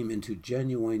 came into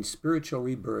genuine spiritual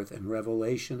rebirth and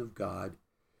revelation of God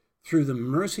through the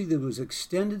mercy that was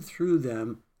extended through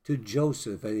them to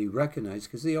Joseph, that he recognized,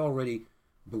 because they already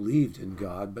believed in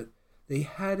God, but they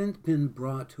hadn't been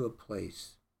brought to a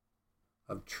place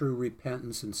of true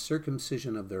repentance and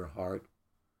circumcision of their heart,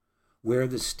 where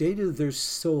the state of their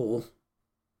soul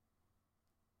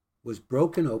was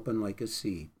broken open like a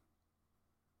seed,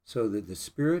 so that the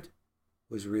Spirit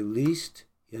was released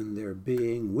in their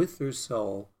being with their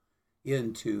soul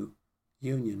into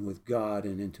union with God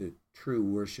and into true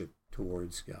worship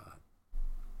towards God.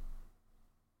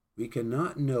 We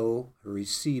cannot know or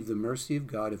receive the mercy of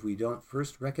God if we don't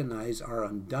first recognize our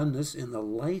undoneness in the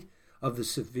light of the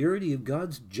severity of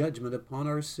God's judgment upon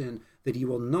our sin, that he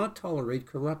will not tolerate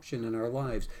corruption in our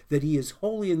lives, that he is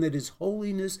holy and that his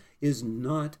holiness is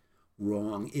not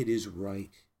wrong, it is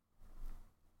right.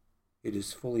 It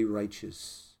is fully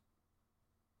righteous.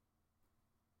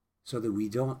 So that we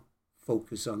don't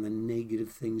focus on the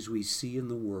negative things we see in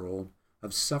the world,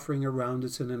 of suffering around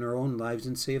us and in our own lives,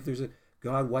 and say, if there's a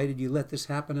God, why did you let this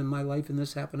happen in my life, and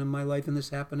this happen in my life, and this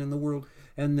happen in the world?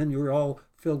 And then you're all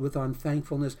filled with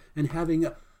unthankfulness and having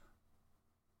a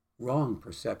wrong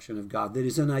perception of God that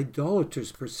is an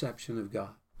idolatrous perception of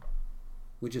God,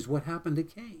 which is what happened to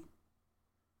Cain.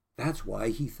 That's why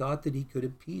he thought that he could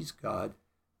appease God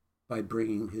by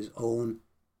bringing his own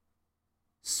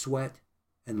sweat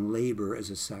and labor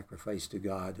as a sacrifice to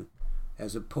God,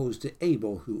 as opposed to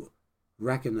Abel, who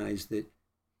recognized that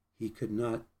he could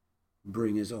not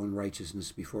bring his own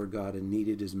righteousness before God and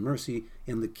needed his mercy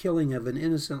in the killing of an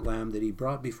innocent lamb that he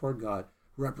brought before God,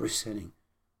 representing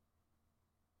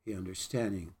the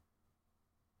understanding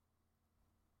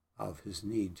of his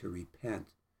need to repent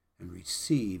and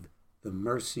receive the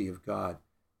mercy of God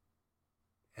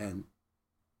and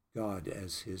God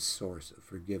as his source of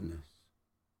forgiveness.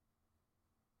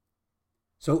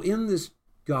 So in this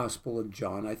Gospel of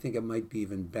John, I think it might be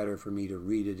even better for me to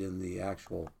read it in the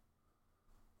actual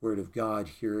Word of God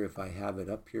here. If I have it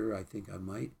up here, I think I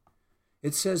might.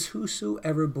 It says,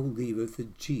 whosoever believeth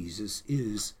that Jesus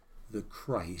is the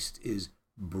Christ is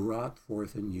brought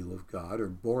forth anew of God, or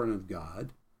born of God.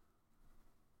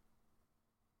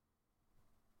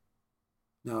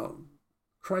 Now,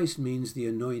 Christ means the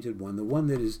anointed one, the one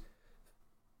that is,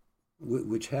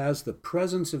 which has the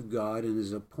presence of God and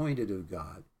is appointed of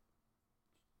God.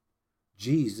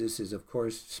 Jesus is, of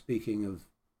course, speaking of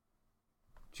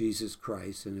Jesus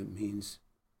Christ, and it means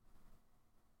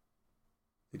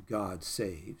that God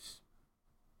saves.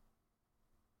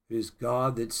 It is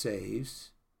God that saves,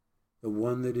 the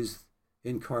one that is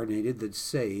incarnated, that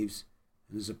saves,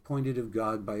 and is appointed of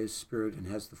God by his Spirit and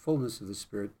has the fullness of the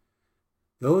Spirit.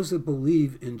 Those that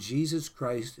believe in Jesus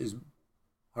Christ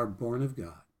are born of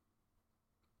God.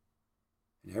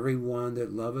 And every one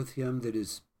that loveth him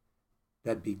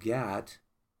that begat,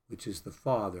 which is the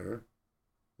Father,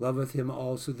 loveth him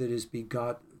also that is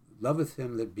begot, loveth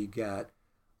him that begat,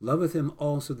 loveth him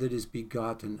also that is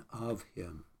begotten of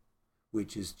him,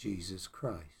 which is Jesus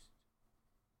Christ.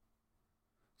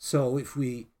 So if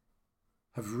we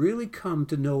have really come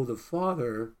to know the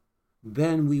Father,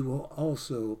 then we will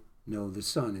also know the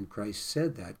Son. And Christ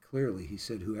said that clearly. He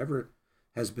said, whoever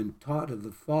has been taught of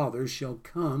the Father shall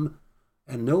come,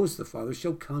 and knows the Father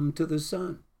shall come to the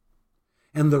Son.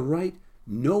 And the right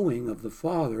knowing of the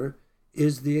Father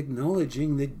is the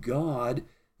acknowledging that God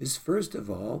is, first of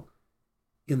all,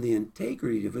 in the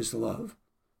integrity of his love,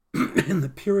 in the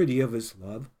purity of his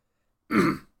love,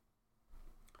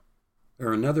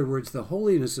 or in other words, the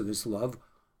holiness of his love,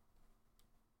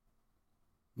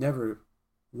 never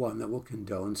one that will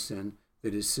condone sin,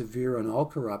 that is severe on all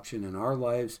corruption in our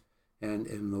lives and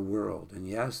in the world. And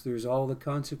yes, there's all the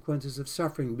consequences of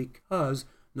suffering, because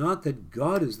not that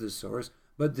God is the source,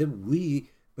 but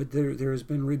that there has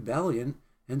been rebellion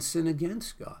and sin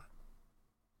against God.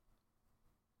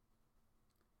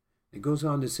 It goes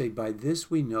on to say, by this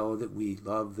we know that we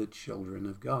love the children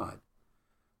of God.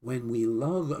 When we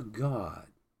love God,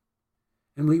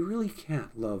 and we really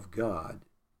can't love God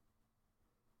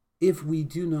if we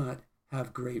do not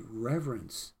have great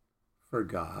reverence for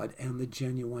God and the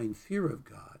genuine fear of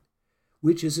God,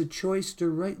 which is a choice to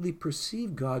rightly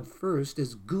perceive God first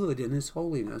as good in his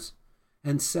holiness,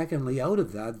 and secondly, out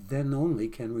of that, then only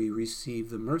can we receive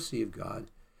the mercy of God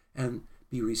and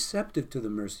be receptive to the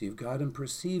mercy of God and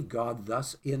perceive God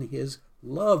thus in his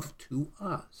love to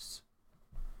us.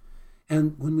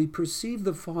 And when we perceive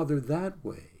the Father that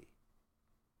way,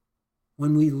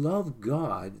 when we love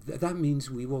God, that means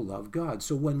we will love God.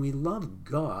 So when we love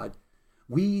God,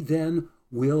 we then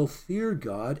will fear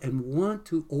God and want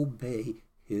to obey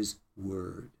his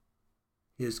word,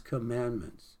 his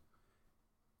commandments.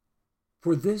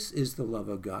 For this is the love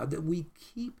of God, that we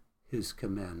keep his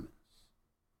commandments.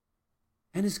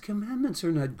 And his commandments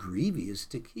are not grievous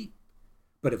to keep.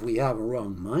 But if we have a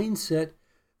wrong mindset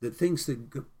that thinks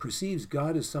that perceives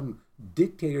God as some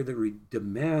dictator that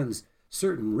demands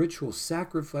certain ritual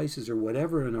sacrifices or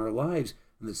whatever in our lives,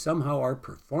 and that somehow our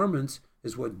performance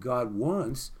is what God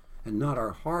wants and not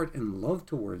our heart and love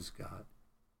towards God,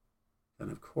 then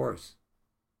of course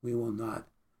we will not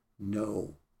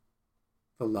know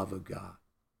the love of God.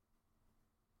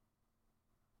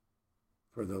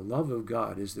 For the love of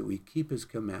God is that we keep his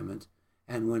commandments,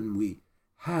 and when we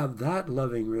have that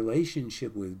loving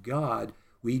relationship with God,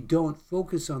 we don't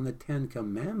focus on the 10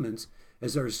 Commandments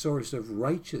as our source of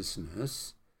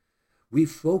righteousness. We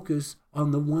focus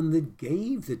on the one that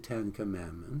gave the 10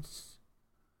 Commandments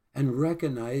and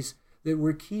recognize that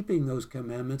we're keeping those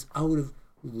commandments out of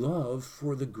love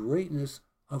for the greatness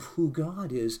of who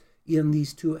God is in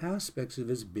these two aspects of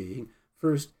his being.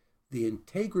 First, the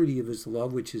integrity of his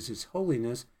love, which is his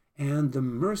holiness, and the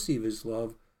mercy of his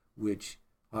love, which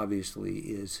obviously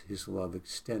is his love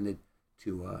extended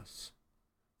to us.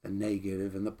 The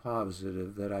negative and the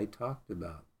positive that I talked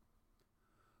about.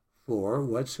 For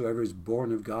whatsoever is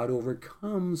born of God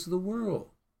overcomes the world.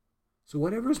 So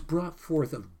whatever is brought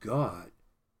forth of God,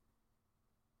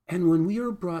 and when we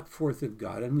are brought forth of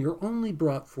God, and we are only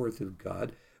brought forth of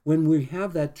God, when we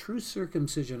have that true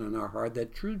circumcision in our heart,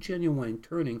 that true genuine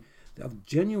turning, of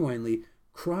genuinely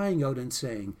crying out and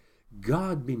saying,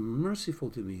 God, be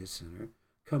merciful to me, a sinner,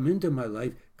 come into my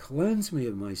life, cleanse me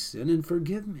of my sin, and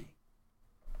forgive me.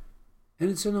 And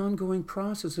it's an ongoing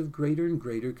process of greater and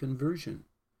greater conversion.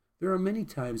 There are many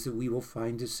times that we will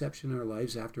find deception in our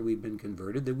lives after we've been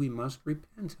converted that we must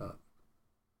repent of.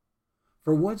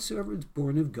 For whatsoever is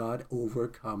born of God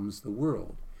overcomes the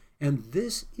world. And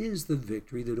this is the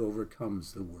victory that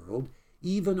overcomes the world,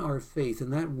 even our faith.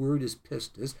 And that word is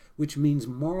pistis, which means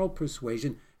moral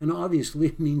persuasion. And obviously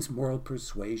it means moral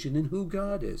persuasion in who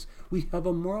God is. We have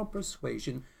a moral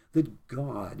persuasion that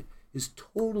God is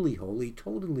totally holy,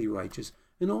 totally righteous,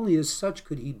 and only as such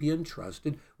could he be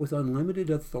entrusted with unlimited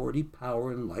authority,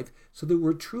 power, and life, so that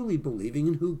we're truly believing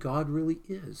in who God really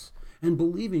is, and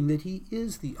believing that he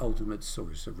is the ultimate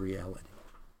source of reality.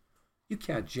 You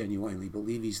can't genuinely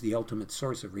believe he's the ultimate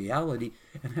source of reality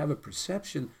and have a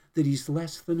perception that he's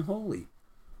less than holy,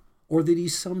 or that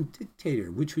he's some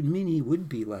dictator, which would mean he would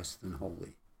be less than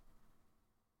holy.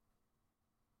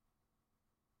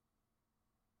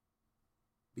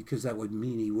 Because that would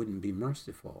mean he wouldn't be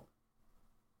merciful.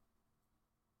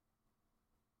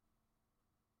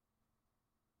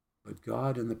 But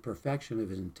God, in the perfection of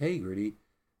his integrity,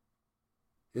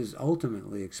 is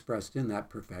ultimately expressed in that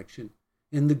perfection,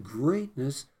 in the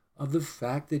greatness of the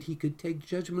fact that he could take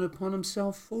judgment upon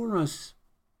himself for us.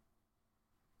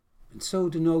 And so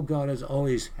to know God has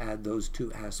always had those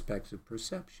two aspects of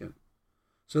perception.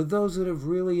 So those that have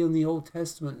really in the Old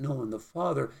Testament known the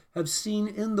Father have seen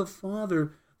in the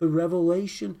Father the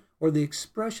revelation or the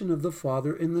expression of the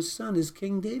Father in the Son, as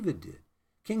King David did.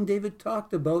 King David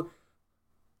talked about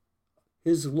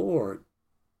his Lord.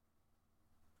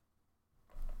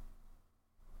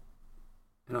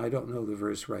 And I don't know the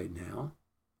verse right now.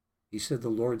 He said, the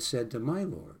Lord said to my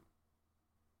Lord.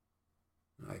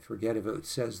 I forget if it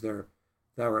says there,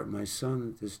 thou art my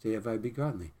son, this day have I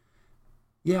begotten thee.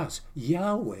 Yes,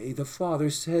 Yahweh, the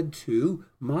Father, said to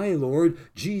my Lord,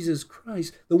 Jesus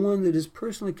Christ, the one that is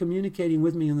personally communicating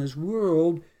with me in this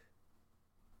world.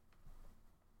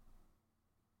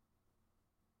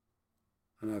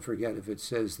 And I forget if it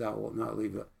says, thou wilt not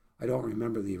leave it. I don't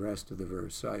remember the rest of the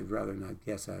verse, so I'd rather not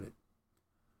guess at it.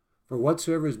 For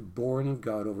whatsoever is born of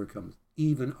God overcomes,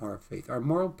 even our faith, our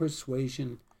moral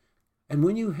persuasion. And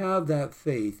when you have that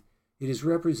faith, it is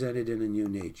represented in a new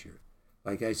nature.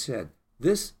 Like I said,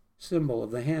 this symbol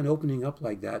of the hand opening up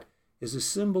like that is a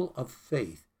symbol of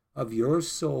faith, of your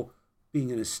soul being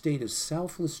in a state of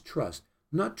selfless trust,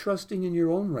 not trusting in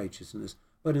your own righteousness,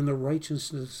 but in the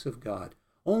righteousness of God.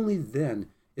 Only then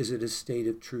is it a state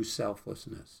of true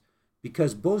selflessness.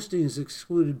 Because boasting is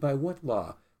excluded by what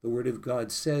law? The Word of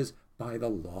God says, by the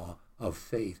law of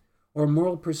faith, or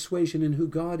moral persuasion in who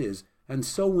God is. And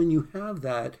so when you have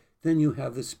that, then you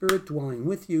have the Spirit dwelling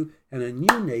with you and a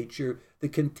new nature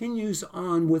that continues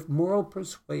on with moral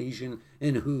persuasion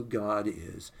in who God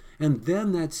is. And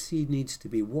then that seed needs to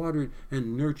be watered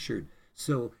and nurtured.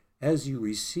 So as you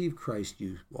receive Christ,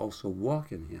 you also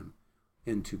walk in him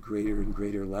into greater and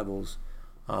greater levels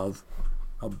of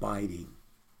abiding,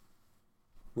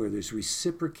 where there's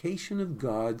reciprocation of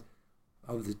God,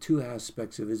 of the two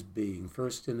aspects of his being.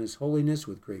 First in his holiness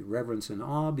with great reverence and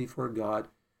awe before God,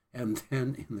 and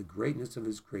then in the greatness of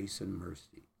his grace and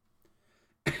mercy.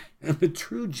 And the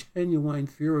true, genuine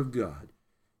fear of God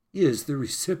is the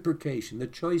reciprocation, the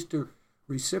choice to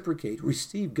reciprocate,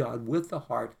 receive God with the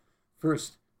heart,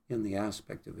 first in the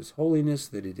aspect of his holiness,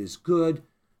 that it is good,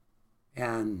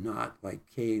 and not like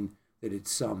Cain, that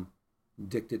it's some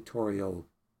dictatorial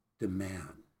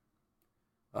demand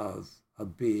of a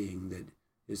being that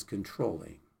is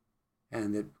controlling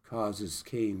and that causes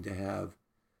Cain to have,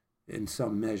 in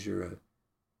some measure, an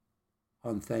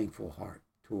unthankful heart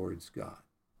towards God,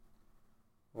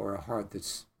 or a heart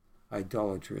that's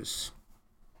idolatrous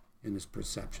in his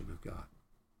perception of God.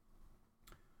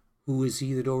 Who is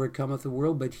he that overcometh the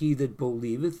world but he that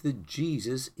believeth that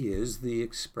Jesus is the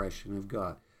expression of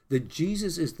God? That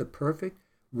Jesus is the perfect,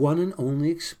 one and only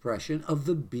expression of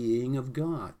the being of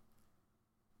God.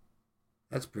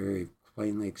 That's very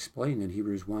plainly explained in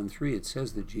Hebrews 1:3. It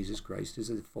says that Jesus Christ is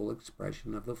the full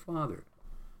expression of the Father.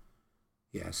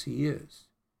 Yes, he is.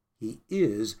 He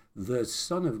is the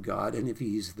Son of God, and if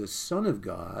he's the Son of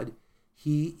God,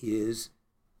 he is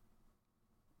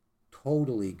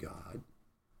totally God,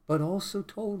 but also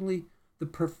totally the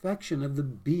perfection of the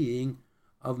being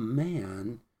of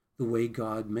man, the way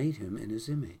God made him in his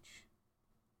image.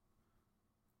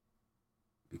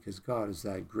 Because God is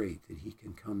that great that he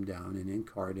can come down and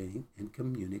incarnate and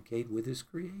communicate with his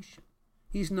creation.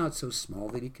 He's not so small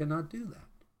that he cannot do that.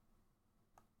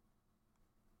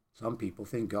 Some people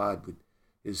think God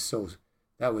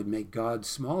that would make God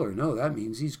smaller. No, that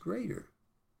means he's greater.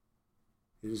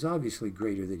 It is obviously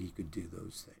greater that he could do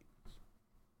those things.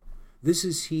 This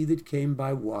is he that came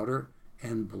by water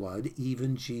and blood,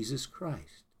 even Jesus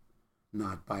Christ.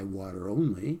 Not by water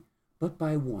only, but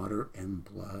by water and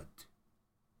blood.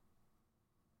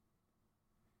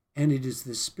 And it is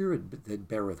the Spirit that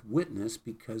beareth witness,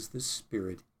 because the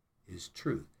Spirit is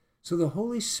truth. So the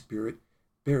Holy Spirit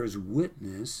bears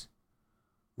witness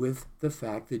with the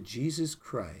fact that Jesus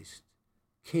Christ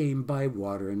came by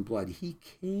water and blood. He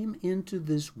came into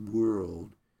this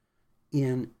world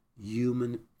in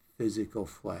human physical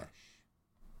flesh.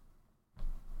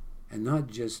 And not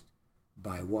just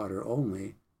by water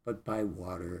only, but by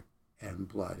water and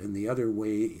blood. And the other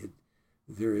way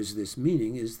there is this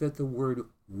meaning is that the word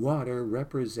water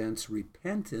represents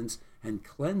repentance and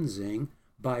cleansing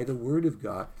by the Word of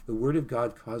God. The Word of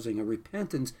God causing a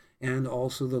repentance, and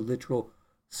also the literal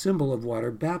symbol of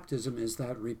water baptism is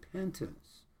that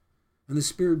repentance. And the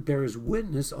Spirit bears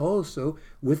witness also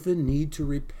with the need to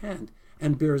repent,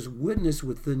 and bears witness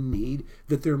with the need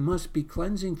that there must be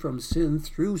cleansing from sin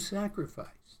through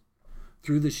sacrifice,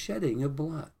 through the shedding of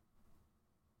blood.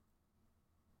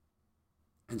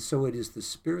 And so it is the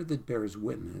Spirit that bears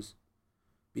witness,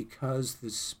 because the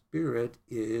Spirit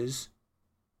is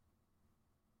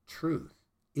truth,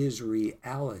 is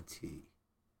reality.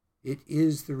 It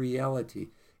is the reality.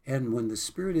 And when the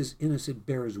Spirit is in us, it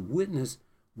bears witness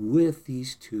with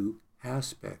these two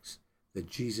aspects, that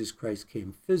Jesus Christ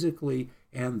came physically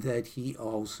and that he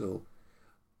also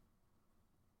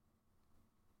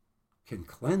can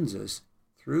cleanse us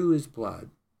through his blood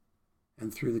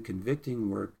and through the convicting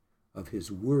work of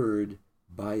his word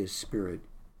by his Spirit,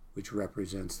 which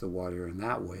represents the water in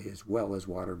that way, as well as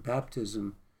water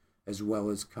baptism, as well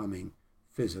as coming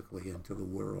physically into the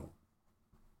world.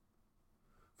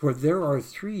 For there are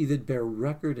three that bear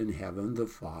record in heaven, the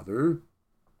Father,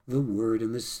 the Word,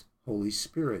 and the Holy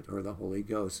Spirit, or the Holy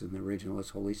Ghost. In the original is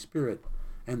Holy Spirit.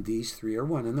 And these three are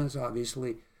one. And that's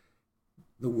obviously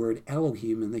the word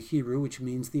Elohim in the Hebrew, which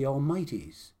means the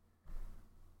Almighties,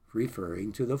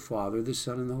 referring to the Father, the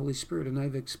Son, and the Holy Spirit. And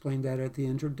I've explained that at the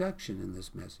introduction in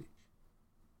this message.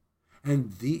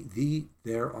 And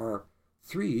there are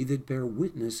three that bear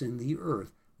witness in the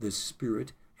earth, the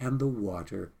Spirit and the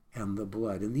water and the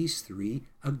blood. And these three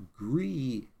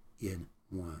agree in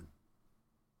one.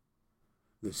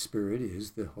 The Spirit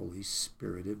is the Holy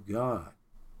Spirit of God.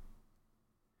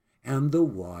 And the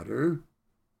water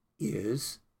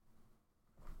is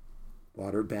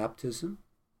water baptism,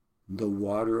 the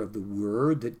water of the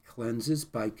Word that cleanses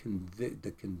by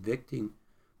the convicting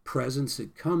presence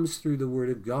that comes through the Word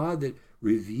of God that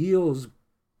reveals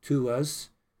to us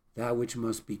that which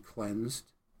must be cleansed,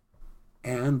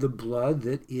 and the blood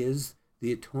that is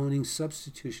the atoning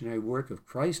substitutionary work of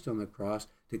Christ on the cross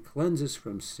to cleanse us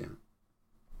from sin.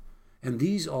 And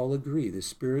these all agree. The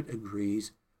Spirit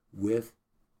agrees with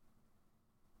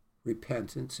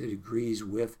repentance. It agrees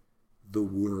with the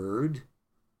Word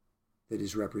that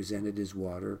is represented as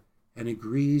water, and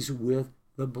agrees with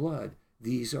the blood.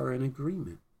 These are in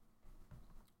agreement.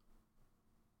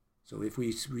 So if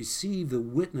we receive the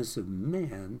witness of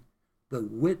man, the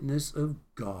witness of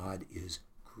God is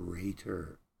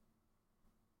greater.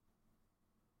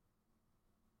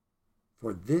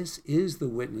 For this is the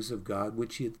witness of God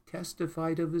which he hath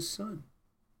testified of his Son.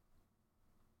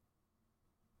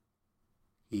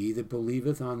 He that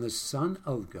believeth on the Son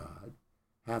of God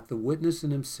hath the witness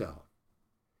in himself.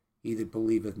 He that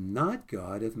believeth not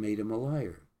God hath made him a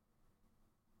liar.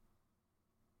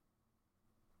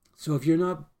 So if you're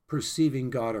not perceiving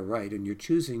God aright, and you're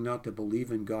choosing not to believe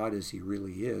in God as he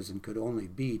really is and could only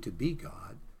be to be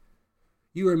God,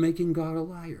 you are making God a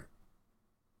liar.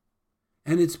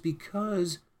 And it's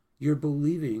because you're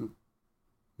believing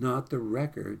not the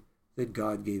record that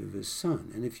God gave of his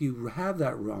Son. And if you have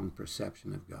that wrong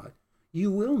perception of God,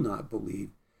 you will not believe.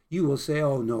 You will say,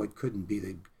 oh, no, it couldn't be.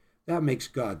 That makes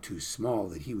God too small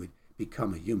that he would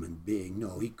become a human being.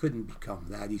 No, he couldn't become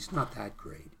that. He's not that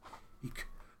great.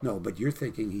 No, but you're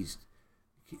thinking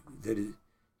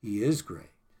he is great.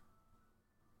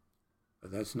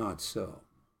 But that's not so.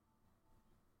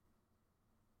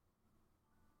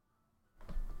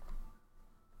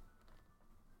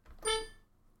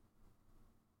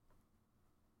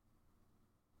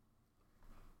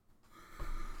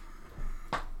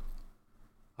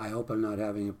 I hope I'm not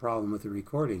having a problem with the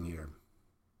recording here.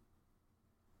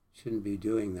 Shouldn't be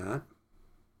doing that.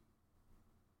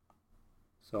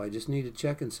 So I just need to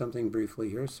check in something briefly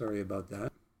here. Sorry about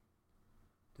that.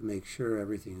 To make sure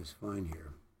everything is fine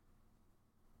here.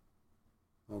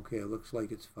 Okay, it looks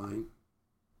like it's fine.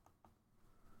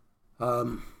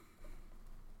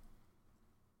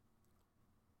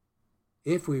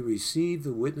 If we receive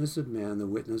the witness of man, the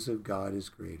witness of God is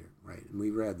greater. Right, and we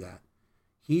read that.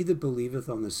 He that believeth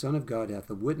on the Son of God hath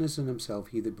a witness in himself.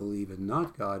 He that believeth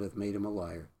not God hath made him a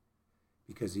liar,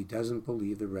 because he doesn't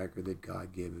believe the record that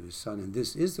God gave of his Son. And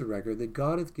this is the record that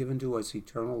God hath given to us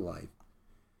eternal life,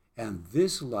 and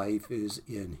this life is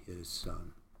in his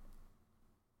Son.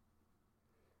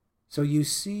 So you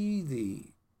see the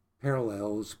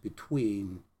parallels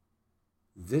between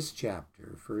this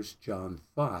chapter, 1 John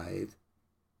 5,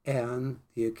 and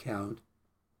the account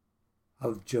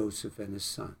of Joseph and his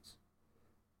sons.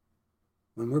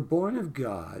 When we're born of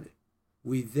God,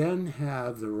 we then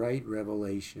have the right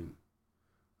revelation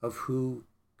of who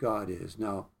God is.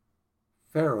 Now,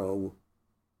 Pharaoh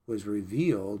was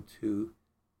revealed to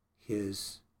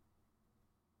his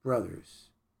brothers,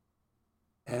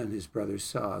 and his brothers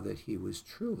saw that he was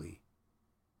truly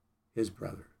his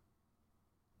brother.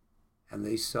 And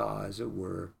they saw, as it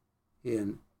were,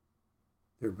 in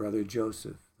their brother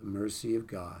Joseph, the mercy of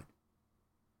God,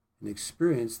 and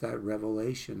experienced that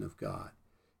revelation of God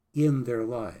in their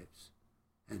lives.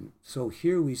 And so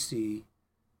here we see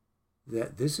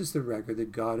that this is the record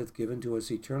that God hath given to us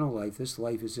eternal life. This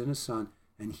life is in a Son,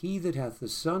 and he that hath the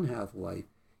Son hath life.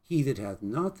 He that hath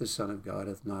not the Son of God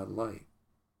hath not life.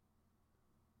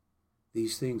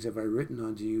 These things have I written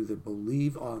unto you that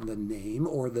believe on the name,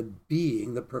 or the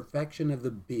being, the perfection of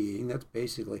the being. That's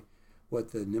basically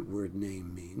what the word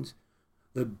name means.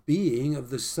 The being of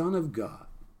the Son of God.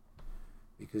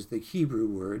 Because the Hebrew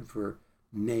word for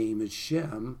name is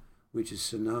Shem, which is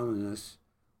synonymous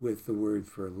with the word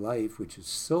for life, which is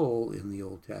soul in the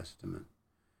Old Testament.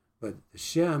 But the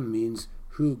Shem means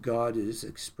who God is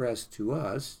expressed to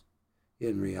us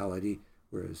in reality,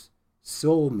 whereas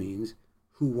soul means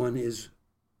who one is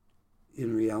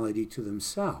in reality to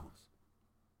themselves.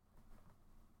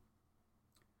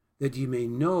 That ye may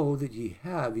know that ye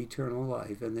have eternal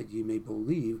life, and that ye may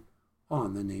believe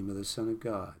on the name of the Son of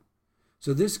God.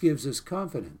 So this gives us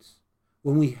confidence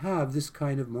when we have this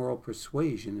kind of moral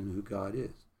persuasion in who God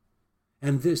is.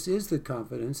 And this is the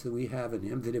confidence that we have in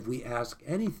him, that if we ask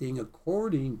anything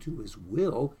according to his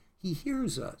will, he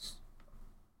hears us.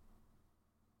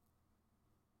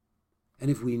 And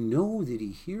if we know that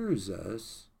he hears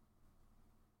us,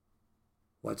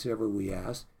 whatsoever we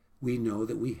ask, we know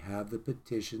that we have the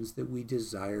petitions that we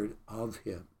desired of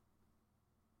him.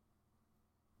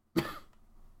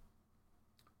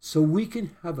 So we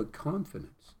can have a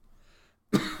confidence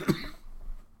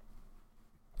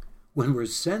when we're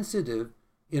sensitive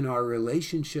in our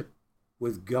relationship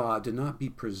with God to not be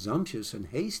presumptuous and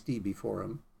hasty before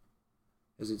him,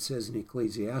 as it says in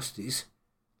Ecclesiastes,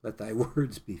 let thy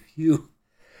words be few,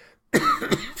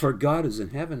 for God is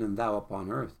in heaven and thou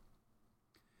upon earth.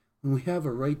 When we have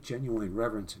a right, genuine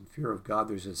reverence and fear of God,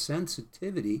 there's a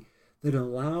sensitivity that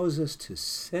allows us to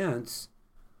sense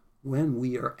when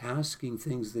we are asking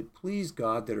things that please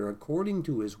God, that are according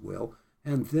to his will,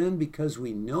 and then because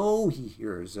we know he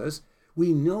hears us,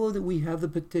 we know that we have the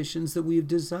petitions that we have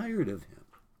desired of him.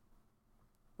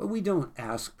 But we don't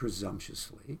ask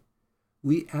presumptuously.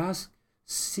 We ask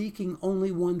seeking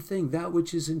only one thing, that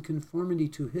which is in conformity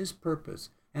to his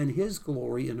purpose and his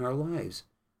glory in our lives.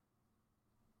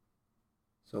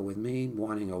 So with me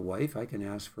wanting a wife, I can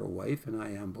ask for a wife, and I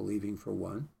am believing for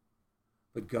one.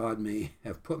 But God may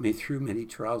have put me through many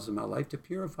trials in my life to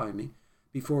purify me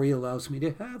before he allows me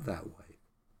to have that wife.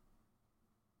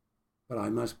 But I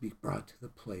must be brought to the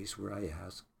place where I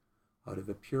ask out of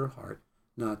a pure heart,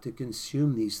 not to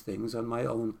consume these things on my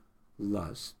own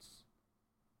lusts.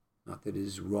 Not that it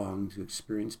is wrong to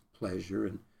experience pleasure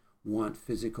and want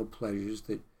physical pleasures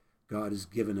that God has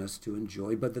given us to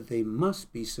enjoy, but that they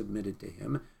must be submitted to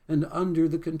him and under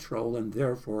the control, and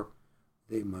therefore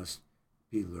they must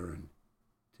be learned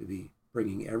to be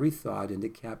bringing every thought into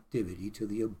captivity to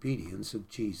the obedience of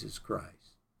Jesus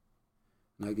Christ.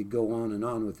 And I could go on and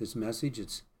on with this message.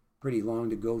 It's pretty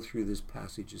long to go through this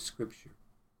passage of Scripture.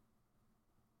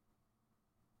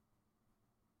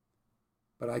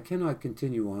 But I cannot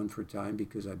continue on for time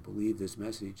because I believe this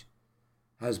message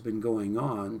has been going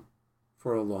on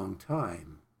for a long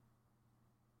time.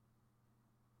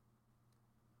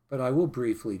 But I will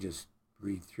briefly just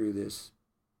read through this.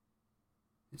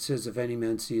 It says, if any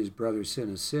man see his brother sin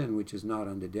a sin which is not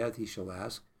unto death, he shall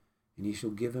ask, and he shall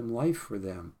give him life for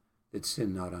them that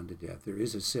sin not unto death. There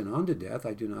is a sin unto death.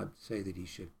 I do not say that he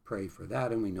should pray for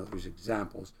that, and we know there's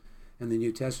examples in the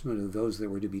New Testament of those that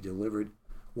were to be delivered,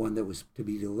 one that was to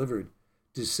be delivered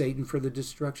to Satan for the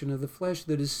destruction of the flesh,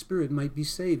 that his spirit might be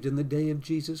saved in the day of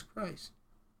Jesus Christ.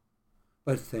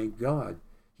 But thank God,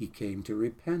 he came to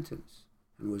repentance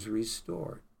and was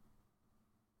restored.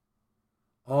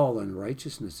 All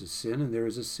unrighteousness is sin, and there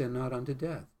is a sin not unto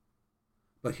death.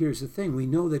 But here's the thing. We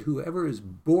know that whoever is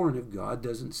born of God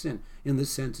doesn't sin in the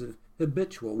sense of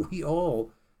habitual.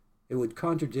 It would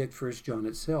contradict 1 John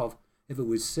itself if it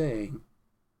was saying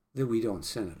that we don't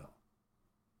sin at all.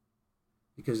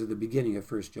 Because at the beginning of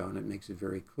 1 John, it makes it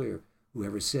very clear.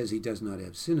 Whoever says he does not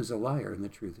have sin is a liar, and the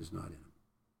truth is not in him.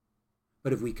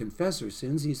 But if we confess our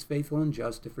sins, he is faithful and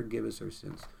just to forgive us our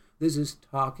sins. This is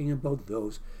talking about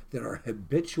those that are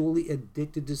habitually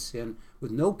addicted to sin with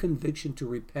no conviction to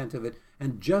repent of it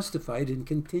and justified and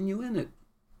continue in it.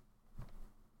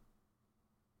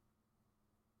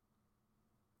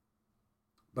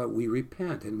 But we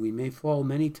repent, and we may fall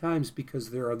many times because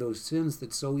there are those sins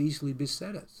that so easily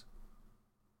beset us.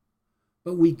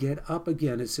 But we get up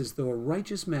again. It says, though a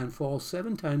righteous man falls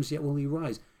 7 times, yet will he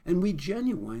rise. And we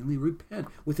genuinely repent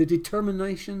with a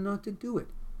determination not to do it.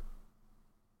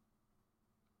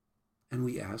 And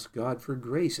we ask God for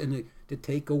grace and to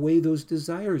take away those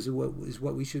desires is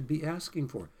what we should be asking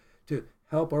for, to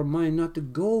help our mind not to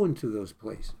go into those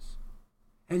places.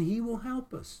 And he will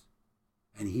help us.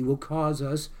 And he will cause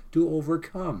us to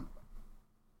overcome.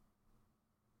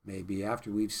 Maybe after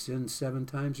we've sinned 7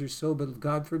 times or so, but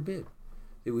God forbid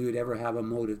that we would ever have a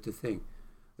motive to think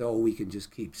that, oh, we can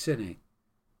just keep sinning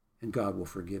and God will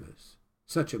forgive us.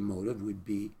 Such a motive would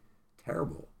be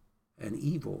terrible and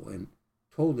evil and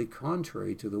totally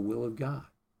contrary to the will of God.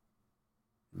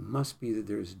 It must be that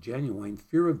there is genuine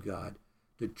fear of God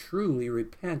to truly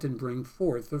repent and bring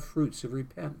forth the fruits of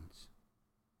repentance.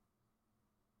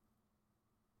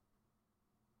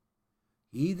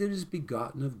 He that is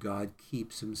begotten of God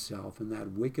keeps himself, and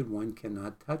that wicked one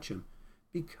cannot touch him,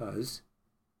 because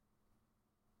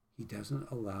he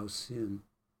doesn't allow sin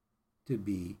to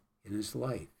be in his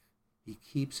life. He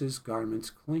keeps his garments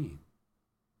clean.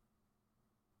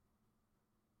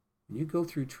 When you go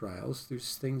through trials,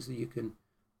 there's things that you can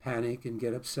panic and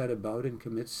get upset about and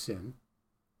commit sin.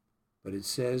 But it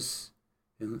says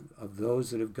of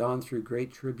those that have gone through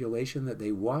great tribulation that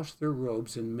they washed their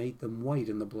robes and made them white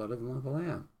in the blood of the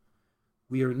Lamb.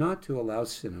 We are not to allow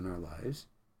sin in our lives.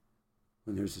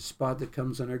 When there's a spot that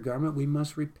comes on our garment, we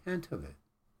must repent of it.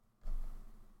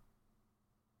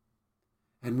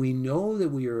 And we know that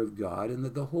we are of God and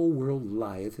that the whole world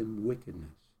lieth in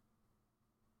wickedness.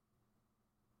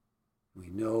 We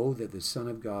know that the Son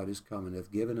of God is come and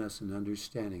hath given us an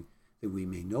understanding that we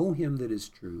may know him that is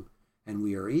true, and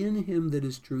we are in him that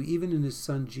is true, even in his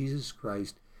Son Jesus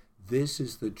Christ. This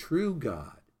is the true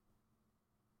God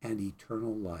and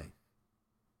eternal life.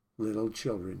 Little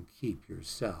children, keep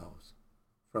yourselves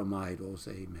from idols.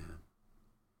 Amen.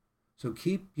 So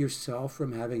keep yourself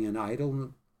from having an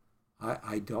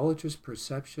idolatrous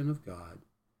perception of God,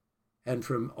 and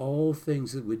from all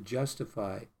things that would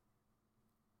justify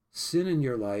sin in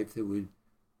your life, that would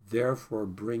therefore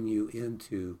bring you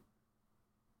into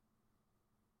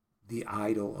the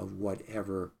idol of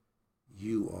whatever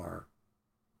you are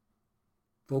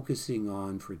focusing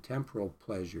on for temporal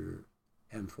pleasure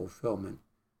and fulfillment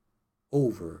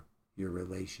over your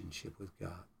relationship with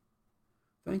God.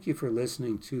 Thank you for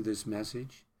listening to this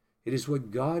message. It is what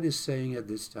God is saying at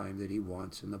this time that he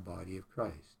wants in the body of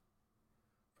Christ,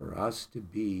 for us to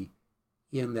be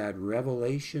in that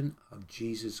revelation of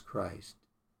Jesus Christ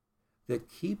that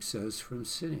keeps us from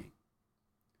sinning.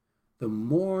 The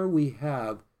more we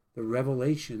have the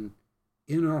revelation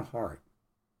in our heart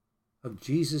of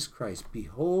Jesus Christ,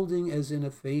 beholding as in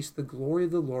a face the glory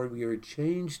of the Lord, we are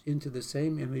changed into the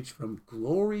same image from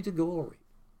glory to glory.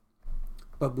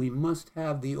 But we must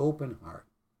have the open heart,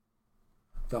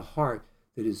 the heart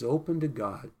that is open to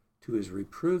God, to his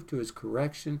reproof, to his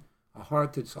correction, a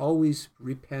heart that's always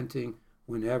repenting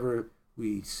whenever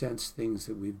we sense things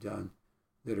that we've done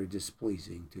that are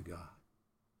displeasing to God.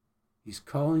 He's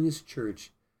calling his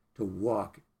church to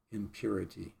walk in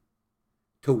purity,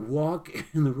 to walk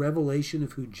in the revelation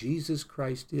of who Jesus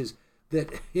Christ is,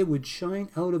 that it would shine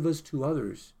out of us to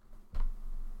others,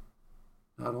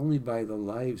 not only by the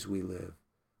lives we live,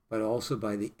 but also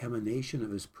by the emanation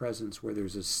of his presence, where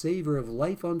there's a savor of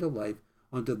life unto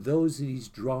those that he's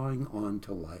drawing on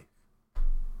to life.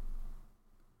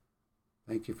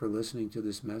 Thank you for listening to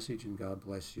this message, and God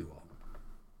bless you all.